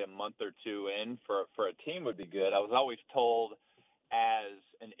 probably a month or two in for a team would be good. I was always told as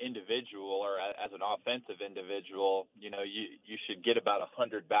an individual or as an offensive individual, you should get about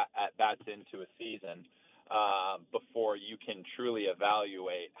 100 at-bats into a season before you can truly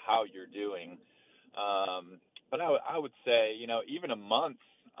evaluate how you're doing. But I would say, even a month,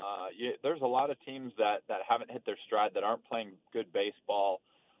 there's a lot of teams that haven't hit their stride, that aren't playing good baseball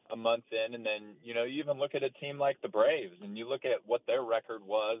a month in. And then, you even look at a team like the Braves and you look at what their record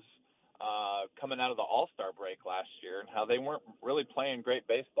was coming out of the All-Star break last year and how they weren't really playing great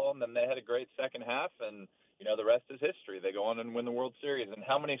baseball. And then they had a great second half and, the rest is history. They go on and win the World Series. And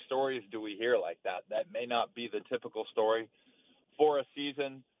how many stories do we hear like that? That may not be the typical story for a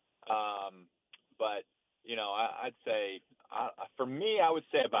season. But, I'd say, for me, I would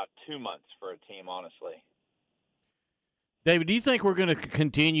say about 2 months for a team, honestly. David, do you think we're going to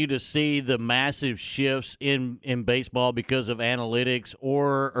continue to see the massive shifts in baseball because of analytics,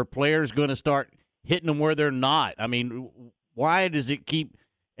 or are players going to start hitting them where they're not? I mean, why does it keep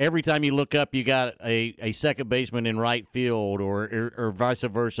every time you look up you got a second baseman in right field or vice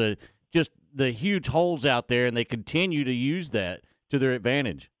versa, just the huge holes out there, and they continue to use that to their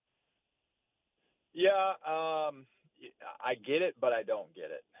advantage? Yeah, I get it, but I don't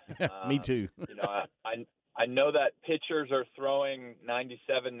get it. Me too. I know that pitchers are throwing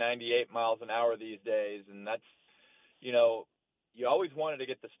 97, 98 miles an hour these days, and that's, you always wanted to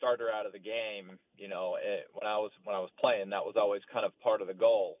get the starter out of the game. When I was playing, that was always kind of part of the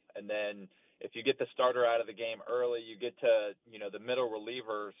goal. And then if you get the starter out of the game early, you get to, the middle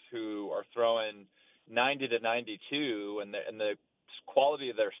relievers who are throwing 90 to 92, and the quality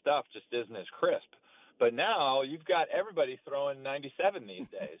of their stuff just isn't as crisp. But now you've got everybody throwing 97 these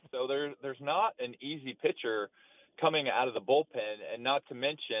days. So there's not an easy pitcher coming out of the bullpen. And not to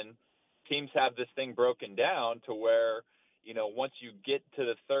mention, teams have this thing broken down to where, once you get to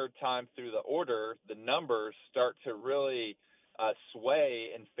the third time through the order, the numbers start to really sway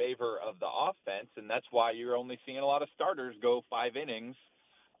in favor of the offense. And that's why you're only seeing a lot of starters go 5 innings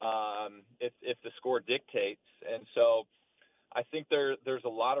if the score dictates. And so I think there's a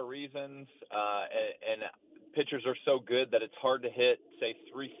lot of reasons, and pitchers are so good that it's hard to hit, say,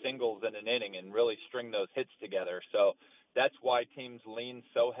 3 singles in an inning and really string those hits together. So that's why teams lean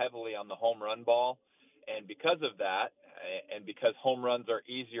so heavily on the home run ball. And because of that, and because home runs are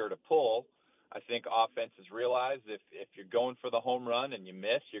easier to pull, I think offenses realize if you're going for the home run and you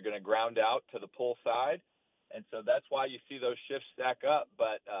miss, you're going to ground out to the pull side. And so that's why you see those shifts stack up.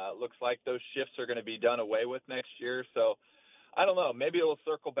 But looks like those shifts are going to be done away with next year. So I don't know. Maybe it'll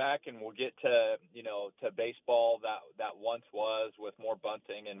circle back and we'll get to, to baseball that once was, with more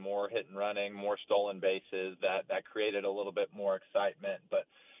bunting and more hit and running, more stolen bases that created a little bit more excitement. But,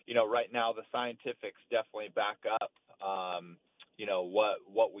 right now the scientifics definitely back up,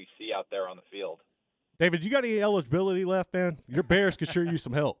 what we see out there on the field. David, you got any eligibility left, man? Your Bears could sure use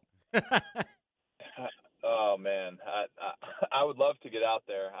some help. Oh, man. I would love to get out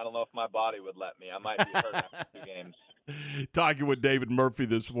there. I don't know if my body would let me. I might be hurt after 2 games. Talking with David Murphy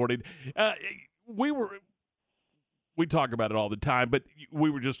this morning. We talk about it all the time, but we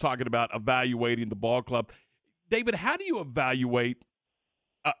were just talking about evaluating the ball club. David, how do you evaluate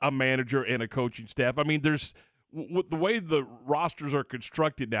a manager and a coaching staff? I mean, with the way the rosters are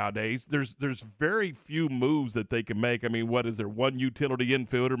constructed nowadays, there's very few moves that they can make. I mean, what is there? 1 utility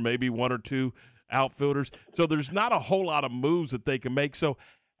infielder, maybe 1 or 2 outfielders. So there's not a whole lot of moves that they can make. So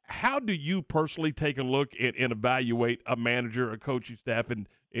how do you personally take a look and evaluate a manager, a coaching staff, and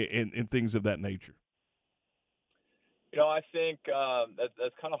things of that nature? I think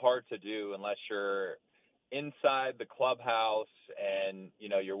that's kind of hard to do unless you're inside the clubhouse and,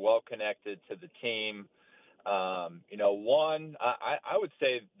 you're well connected to the team. I would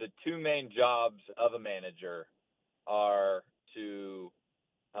say the 2 main jobs of a manager are to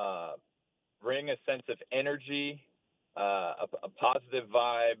a sense of energy, a positive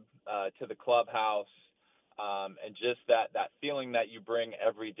vibe to the clubhouse, and just that feeling that you bring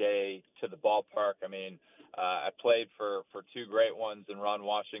every day to the ballpark. I mean, I played for two great ones in Ron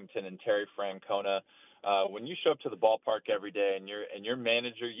Washington and Terry Francona. When you show up to the ballpark every day and your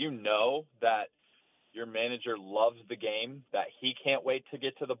manager, you know that your manager loves the game, that he can't wait to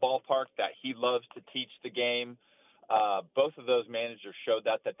get to the ballpark, that he loves to teach the game. Both of those managers showed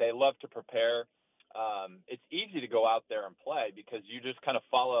that they love to prepare. It's easy to go out there and play because you just kind of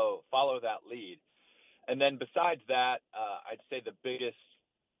follow that lead. And then besides that, I'd say the biggest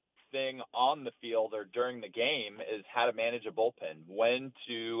thing on the field or during the game is how to manage a bullpen, when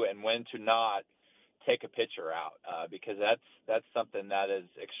to and when to not take a pitcher out, because that's something that is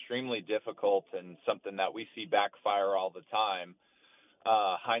extremely difficult and something that we see backfire all the time.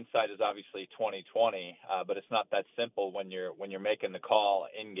 Hindsight is obviously 20/20, but it's not that simple when you're making the call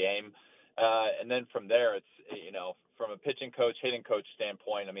in game. And then from there, it's, from a pitching coach, hitting coach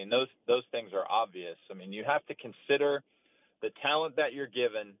standpoint, I mean, those things are obvious. I mean, you have to consider the talent that you're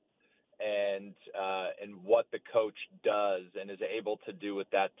given and what the coach does and is able to do with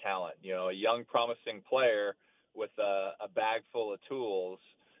that talent. A young, promising player with a bag full of tools,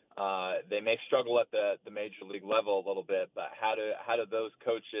 they may struggle at the major league level a little bit, but how do those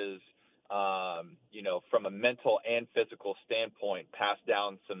coaches, from a mental and physical standpoint, pass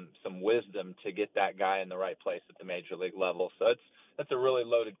down some wisdom to get that guy in the right place at the major league level? So that's a really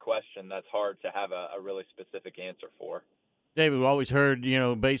loaded question that's hard to have a really specific answer for. David, we always heard,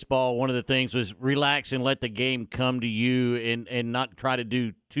 baseball, one of the things was relax and let the game come to you and not try to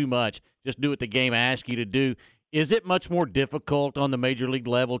do too much. Just do what the game asks you to do. Is it much more difficult on the major league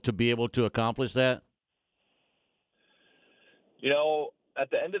level to be able to accomplish that? At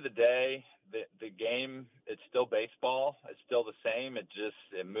the end of the day, the game, it's still baseball. It's still the same. It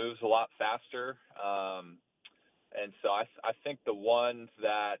moves a lot faster. And so I think the ones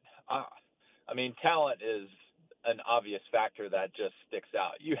that, talent is an obvious factor that just sticks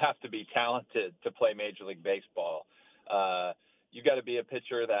out. You have to be talented to play Major League Baseball. You got to be a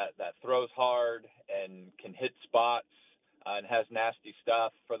pitcher that throws hard and can hit spots and has nasty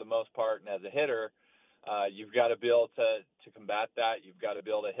stuff for the most part. And as a hitter, you've got to be able to combat that. You've got to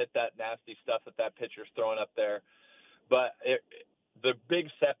be able to hit that nasty stuff that pitcher's throwing up there. But the big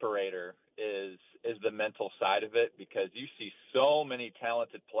separator is the mental side of it, because you see so many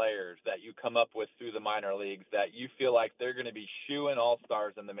talented players that you come up with through the minor leagues that you feel like they're going to be shoo-in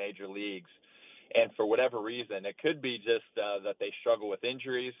all-stars in the major leagues. And for whatever reason, it could be just that they struggle with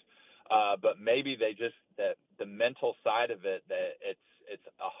injuries, but maybe the mental side of it, that it's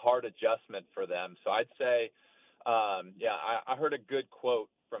a hard adjustment for them. So I'd say, I heard a good quote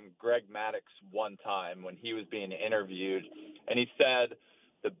from Greg Maddux one time when he was being interviewed, and he said,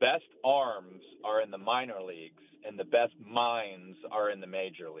 the best arms are in the minor leagues and the best minds are in the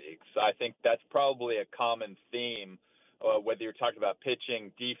major leagues. So I think that's probably a common theme, whether you're talking about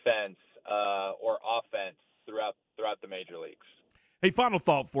pitching, defense, or offense throughout the major leagues. Hey, final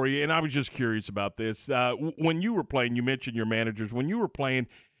thought for you, and I was just curious about this. When you were playing, you mentioned your managers. When you were playing,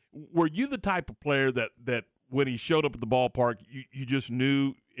 were you the type of player that when he showed up at the ballpark, you just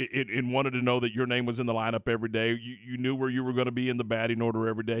knew and wanted to know that your name was in the lineup every day? You knew where you were going to be in the batting order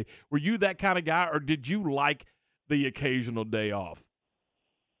every day. Were you that kind of guy, or did you like the occasional day off?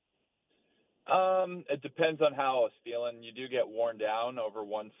 It depends on how I was feeling. You do get worn down over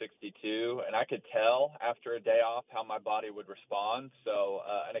 162, and I could tell after a day off how my body would respond. So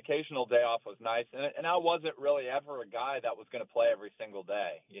an occasional day off was nice, and I wasn't really ever a guy that was going to play every single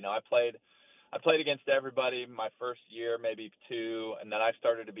day. I played against everybody my first year, maybe two, and then I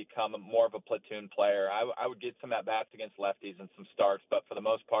started to become more of a platoon player. I would get some at-bats against lefties and some starts, but for the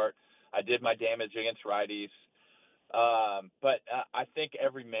most part, I did my damage against righties. But I think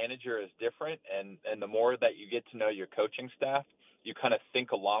every manager is different, and the more that you get to know your coaching staff, you kind of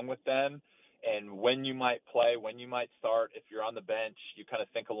think along with them, and when you might play, when you might start, if you're on the bench, you kind of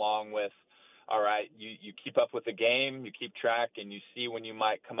think along with, all right, you keep up with the game, you keep track, and you see when you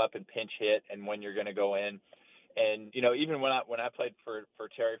might come up and pinch hit and when you're going to go in. And, even when I played for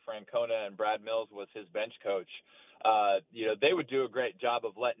Terry Francona and Brad Mills was his bench coach, they would do a great job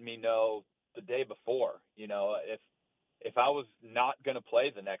of letting me know the day before. If I was not going to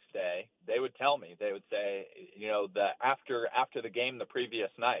play the next day, they would tell me. They would say, after the game the previous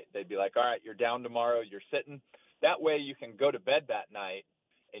night, they'd be like, all right, you're down tomorrow, you're sitting. That way you can go to bed that night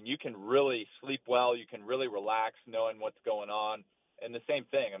and you can really sleep well. You can really relax knowing what's going on. And the same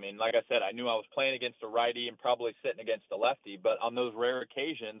thing. I mean, like I said, I knew I was playing against a righty and probably sitting against a lefty, but on those rare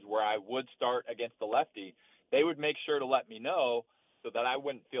occasions where I would start against the lefty, they would make sure to let me know so that I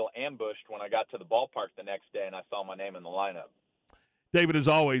wouldn't feel ambushed when I got to the ballpark the next day and I saw my name in the lineup. David, as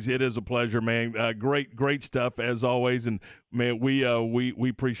always, it is a pleasure, man. Great stuff as always, and man, we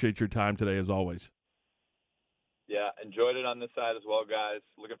appreciate your time today as always. Yeah, enjoyed it on this side as well, guys.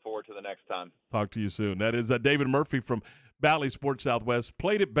 Looking forward to the next time. Talk to you soon. That is David Murphy from Valley Sports Southwest.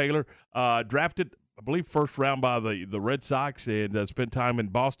 Played at Baylor, drafted, I believe, first round by the Red Sox, and spent time in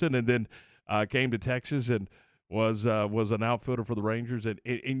Boston, and then came to Texas and was an outfielder for the Rangers.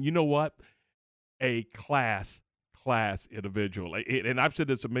 And you know what? A class individual. And I've said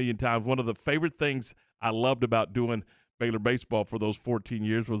this a million times. One of the favorite things I loved about doing Baylor baseball for those 14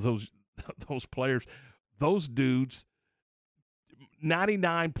 years was those players. Those dudes,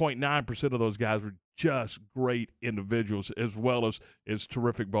 99.9% of those guys were just great individuals as well as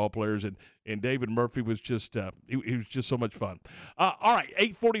terrific ball players. And David Murphy was just he was just so much fun. All right,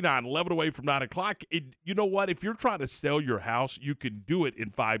 8:49, 11 away from 9 o'clock. You know what? If you're trying to sell your house, you can do it in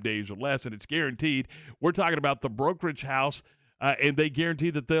 5 days or less, and it's guaranteed. We're talking about the Brokerage House. And they guarantee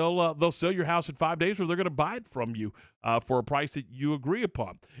that they'll sell your house in 5 days, or they're going to buy it from you for a price that you agree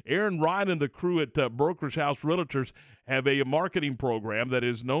upon. Aaron Ryan and the crew at Brokerage House Realtors have a marketing program that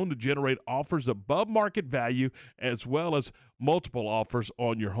is known to generate offers above market value as well as multiple offers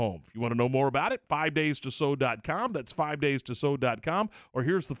on your home. If you want to know more about it, 5daystosold.com. That's 5daystosold.com. Or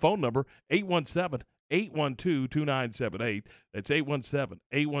here's the phone number, 817-812-2978. That's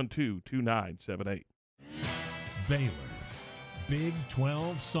 817-812-2978. Baylor. Big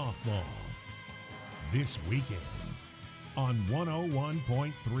 12 softball this weekend on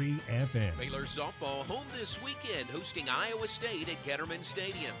 101.3 FM. Baylor softball home this weekend, hosting Iowa State at Getterman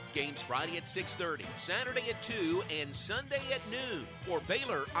Stadium. Games Friday at 6:30, Saturday at 2, and Sunday at noon for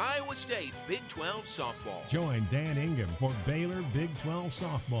Baylor Iowa State Big 12 softball. Join Dan Ingham for Baylor Big 12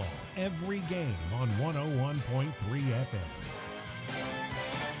 softball every game on 101.3 FM.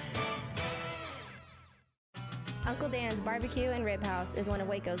 Uncle Dan's Barbecue and Rib House is one of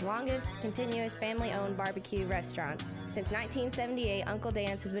Waco's longest, continuous family-owned barbecue restaurants. Since 1978, Uncle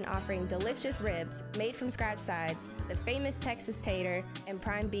Dan's has been offering delicious ribs, made from scratch sides, the famous Texas tater, and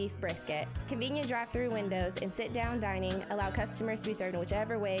prime beef brisket. Convenient drive-through windows and sit-down dining allow customers to be served in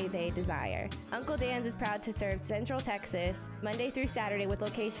whichever way they desire. Uncle Dan's is proud to serve Central Texas, Monday through Saturday, with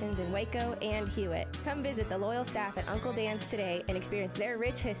locations in Waco and Hewitt. Come visit the loyal staff at Uncle Dan's today and experience their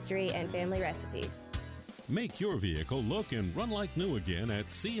rich history and family recipes. Make your vehicle look and run like new again at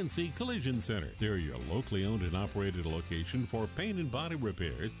CNC Collision Center. They're your locally owned and operated location for paint and body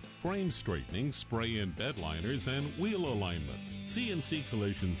repairs, frame straightening, spray and bed liners, and wheel alignments. CNC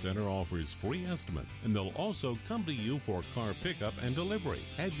Collision Center offers free estimates, and they'll also come to you for car pickup and delivery.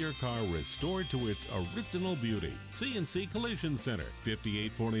 Have your car restored to its original beauty. CNC Collision Center,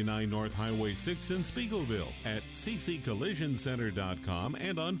 5849 North Highway 6 in Spiegelville, at cccollisioncenter.com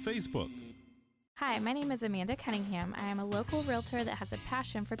and on Facebook. Hi, my name is Amanda Cunningham. I am a local realtor that has a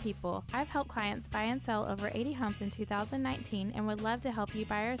passion for people. I've helped clients buy and sell over 80 homes in 2019 and would love to help you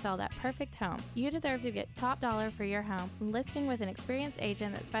buy or sell that perfect home. You deserve to get top dollar for your home. Listing with an experienced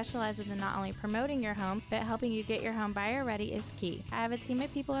agent that specializes in not only promoting your home, but helping you get your home buyer ready is key. I have a team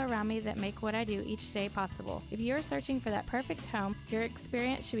of people around me that make what I do each day possible. If you are searching for that perfect home, your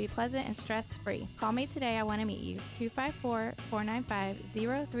experience should be pleasant and stress-free. Call me today. I want to meet you.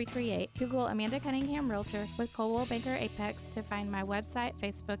 254-495-0338. Google Amanda Cunningham Realtor with Coldwell Banker Apex to find my website,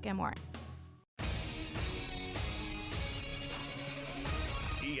 Facebook, and more.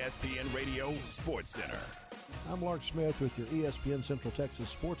 ESPN Radio Sports Center. I'm Lark Smith with your ESPN Central Texas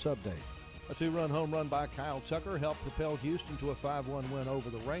Sports Update. A two-run home run by Kyle Tucker helped propel Houston to a 5-1 win over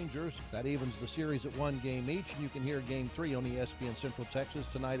the Rangers. That evens the series at one game each, and you can hear Game 3 on ESPN Central Texas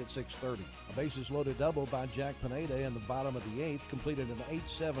tonight at 6:30. A bases-loaded double by Jack Pineda in the bottom of the eighth completed an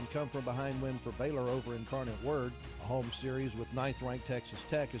 8-7 come-from-behind win for Baylor over Incarnate Word. A home series with 9th-ranked Texas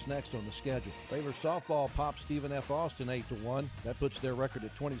Tech is next on the schedule. Baylor softball popped Stephen F. Austin 8-1. That puts their record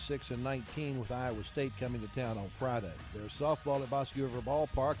at 26-19 with Iowa State coming to town on Friday. There's softball at Bosque River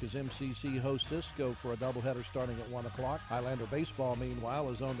Ballpark as MCC hosts Cisco for a doubleheader starting at 1 o'clock. Highlander baseball,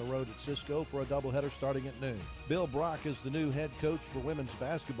 meanwhile, is on the road at Cisco for a doubleheader starting at noon. Bill Brock is the new head coach for women's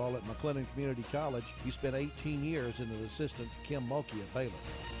basketball at McLennan Community College. He spent 18 years as an assistant to Kim Mulkey at Baylor.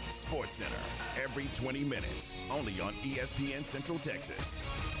 Sports Center, every 20 minutes, only on ESPN Central Texas.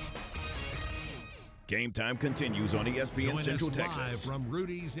 Game time continues on ESPN Central Texas. Live from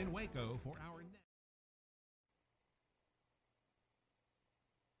Rudy's in Waco for our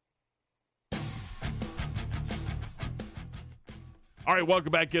All right,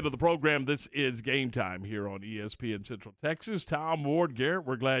 welcome back into the program. This is Game Time here on ESPN Central Texas. Tom, Ward, Garrett,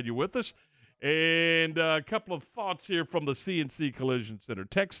 we're glad you're with us. And a couple of thoughts here from the CNC Collision Center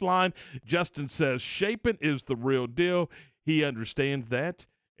text line. Justin says, Shapen is the real deal. He understands that.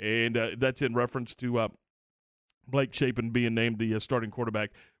 And that's in reference to Blake Shapen being named the starting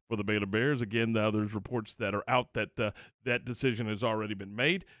quarterback for the Baylor Bears. Again, there's reports that are out that that decision has already been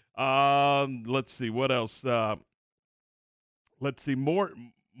made. Let's see. What else? Let's see. More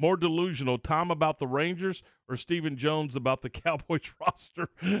delusional. Tom about the Rangers or Stephen Jones about the Cowboys roster?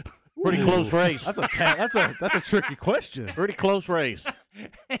 Pretty close race. That's a tricky question. Pretty close race.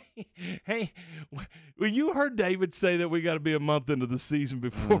 Hey, well, you heard David say that we got to be a month into the season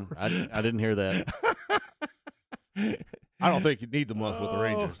before. I didn't hear that. I don't think he needs a month with the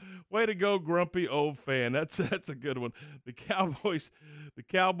Rangers. Way to go, grumpy old fan. That's a good one. The Cowboys,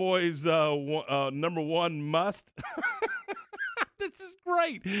 number one must. This is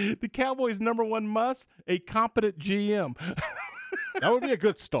great. The Cowboys' number one must, a competent GM. That would be a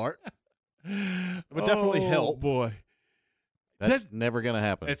good start. It would definitely help. Boy. That's never going to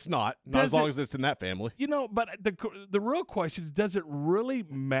happen. It's not as long as it's in that family. You know, but the real question is, does it really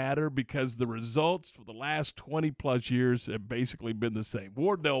matter? Because the results for the last 20-plus years have basically been the same.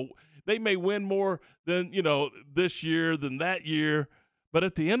 Ward, they may win more than, this year than that year, but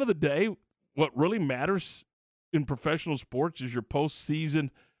at the end of the day, what really matters in professional sports is your postseason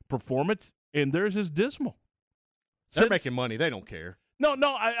performance, and theirs is dismal. They're making money. They don't care. No,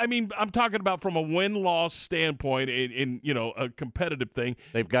 I mean, I'm talking about from a win-loss standpoint in a competitive thing.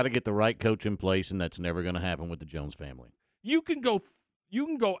 They've got to get the right coach in place, and that's never going to happen with the Jones family. You can go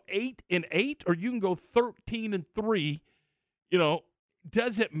 8-8, or you can go 13-3.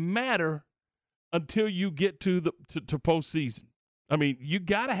 Does it matter until you get to postseason? I mean, you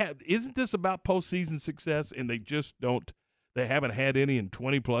got to have – isn't this about postseason success? And they just don't – they haven't had any in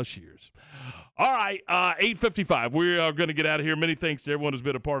 20-plus years. All right, 8:55. We are going to get out of here. Many thanks to everyone who's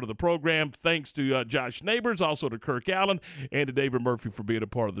been a part of the program. Thanks to Josh Neighbors, also to Kirk Allen, and to David Murphy for being a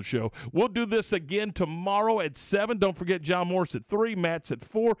part of the show. We'll do this again tomorrow at 7. Don't forget John Morris at 3, Matt's at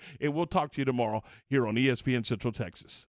 4, and we'll talk to you tomorrow here on ESPN Central Texas.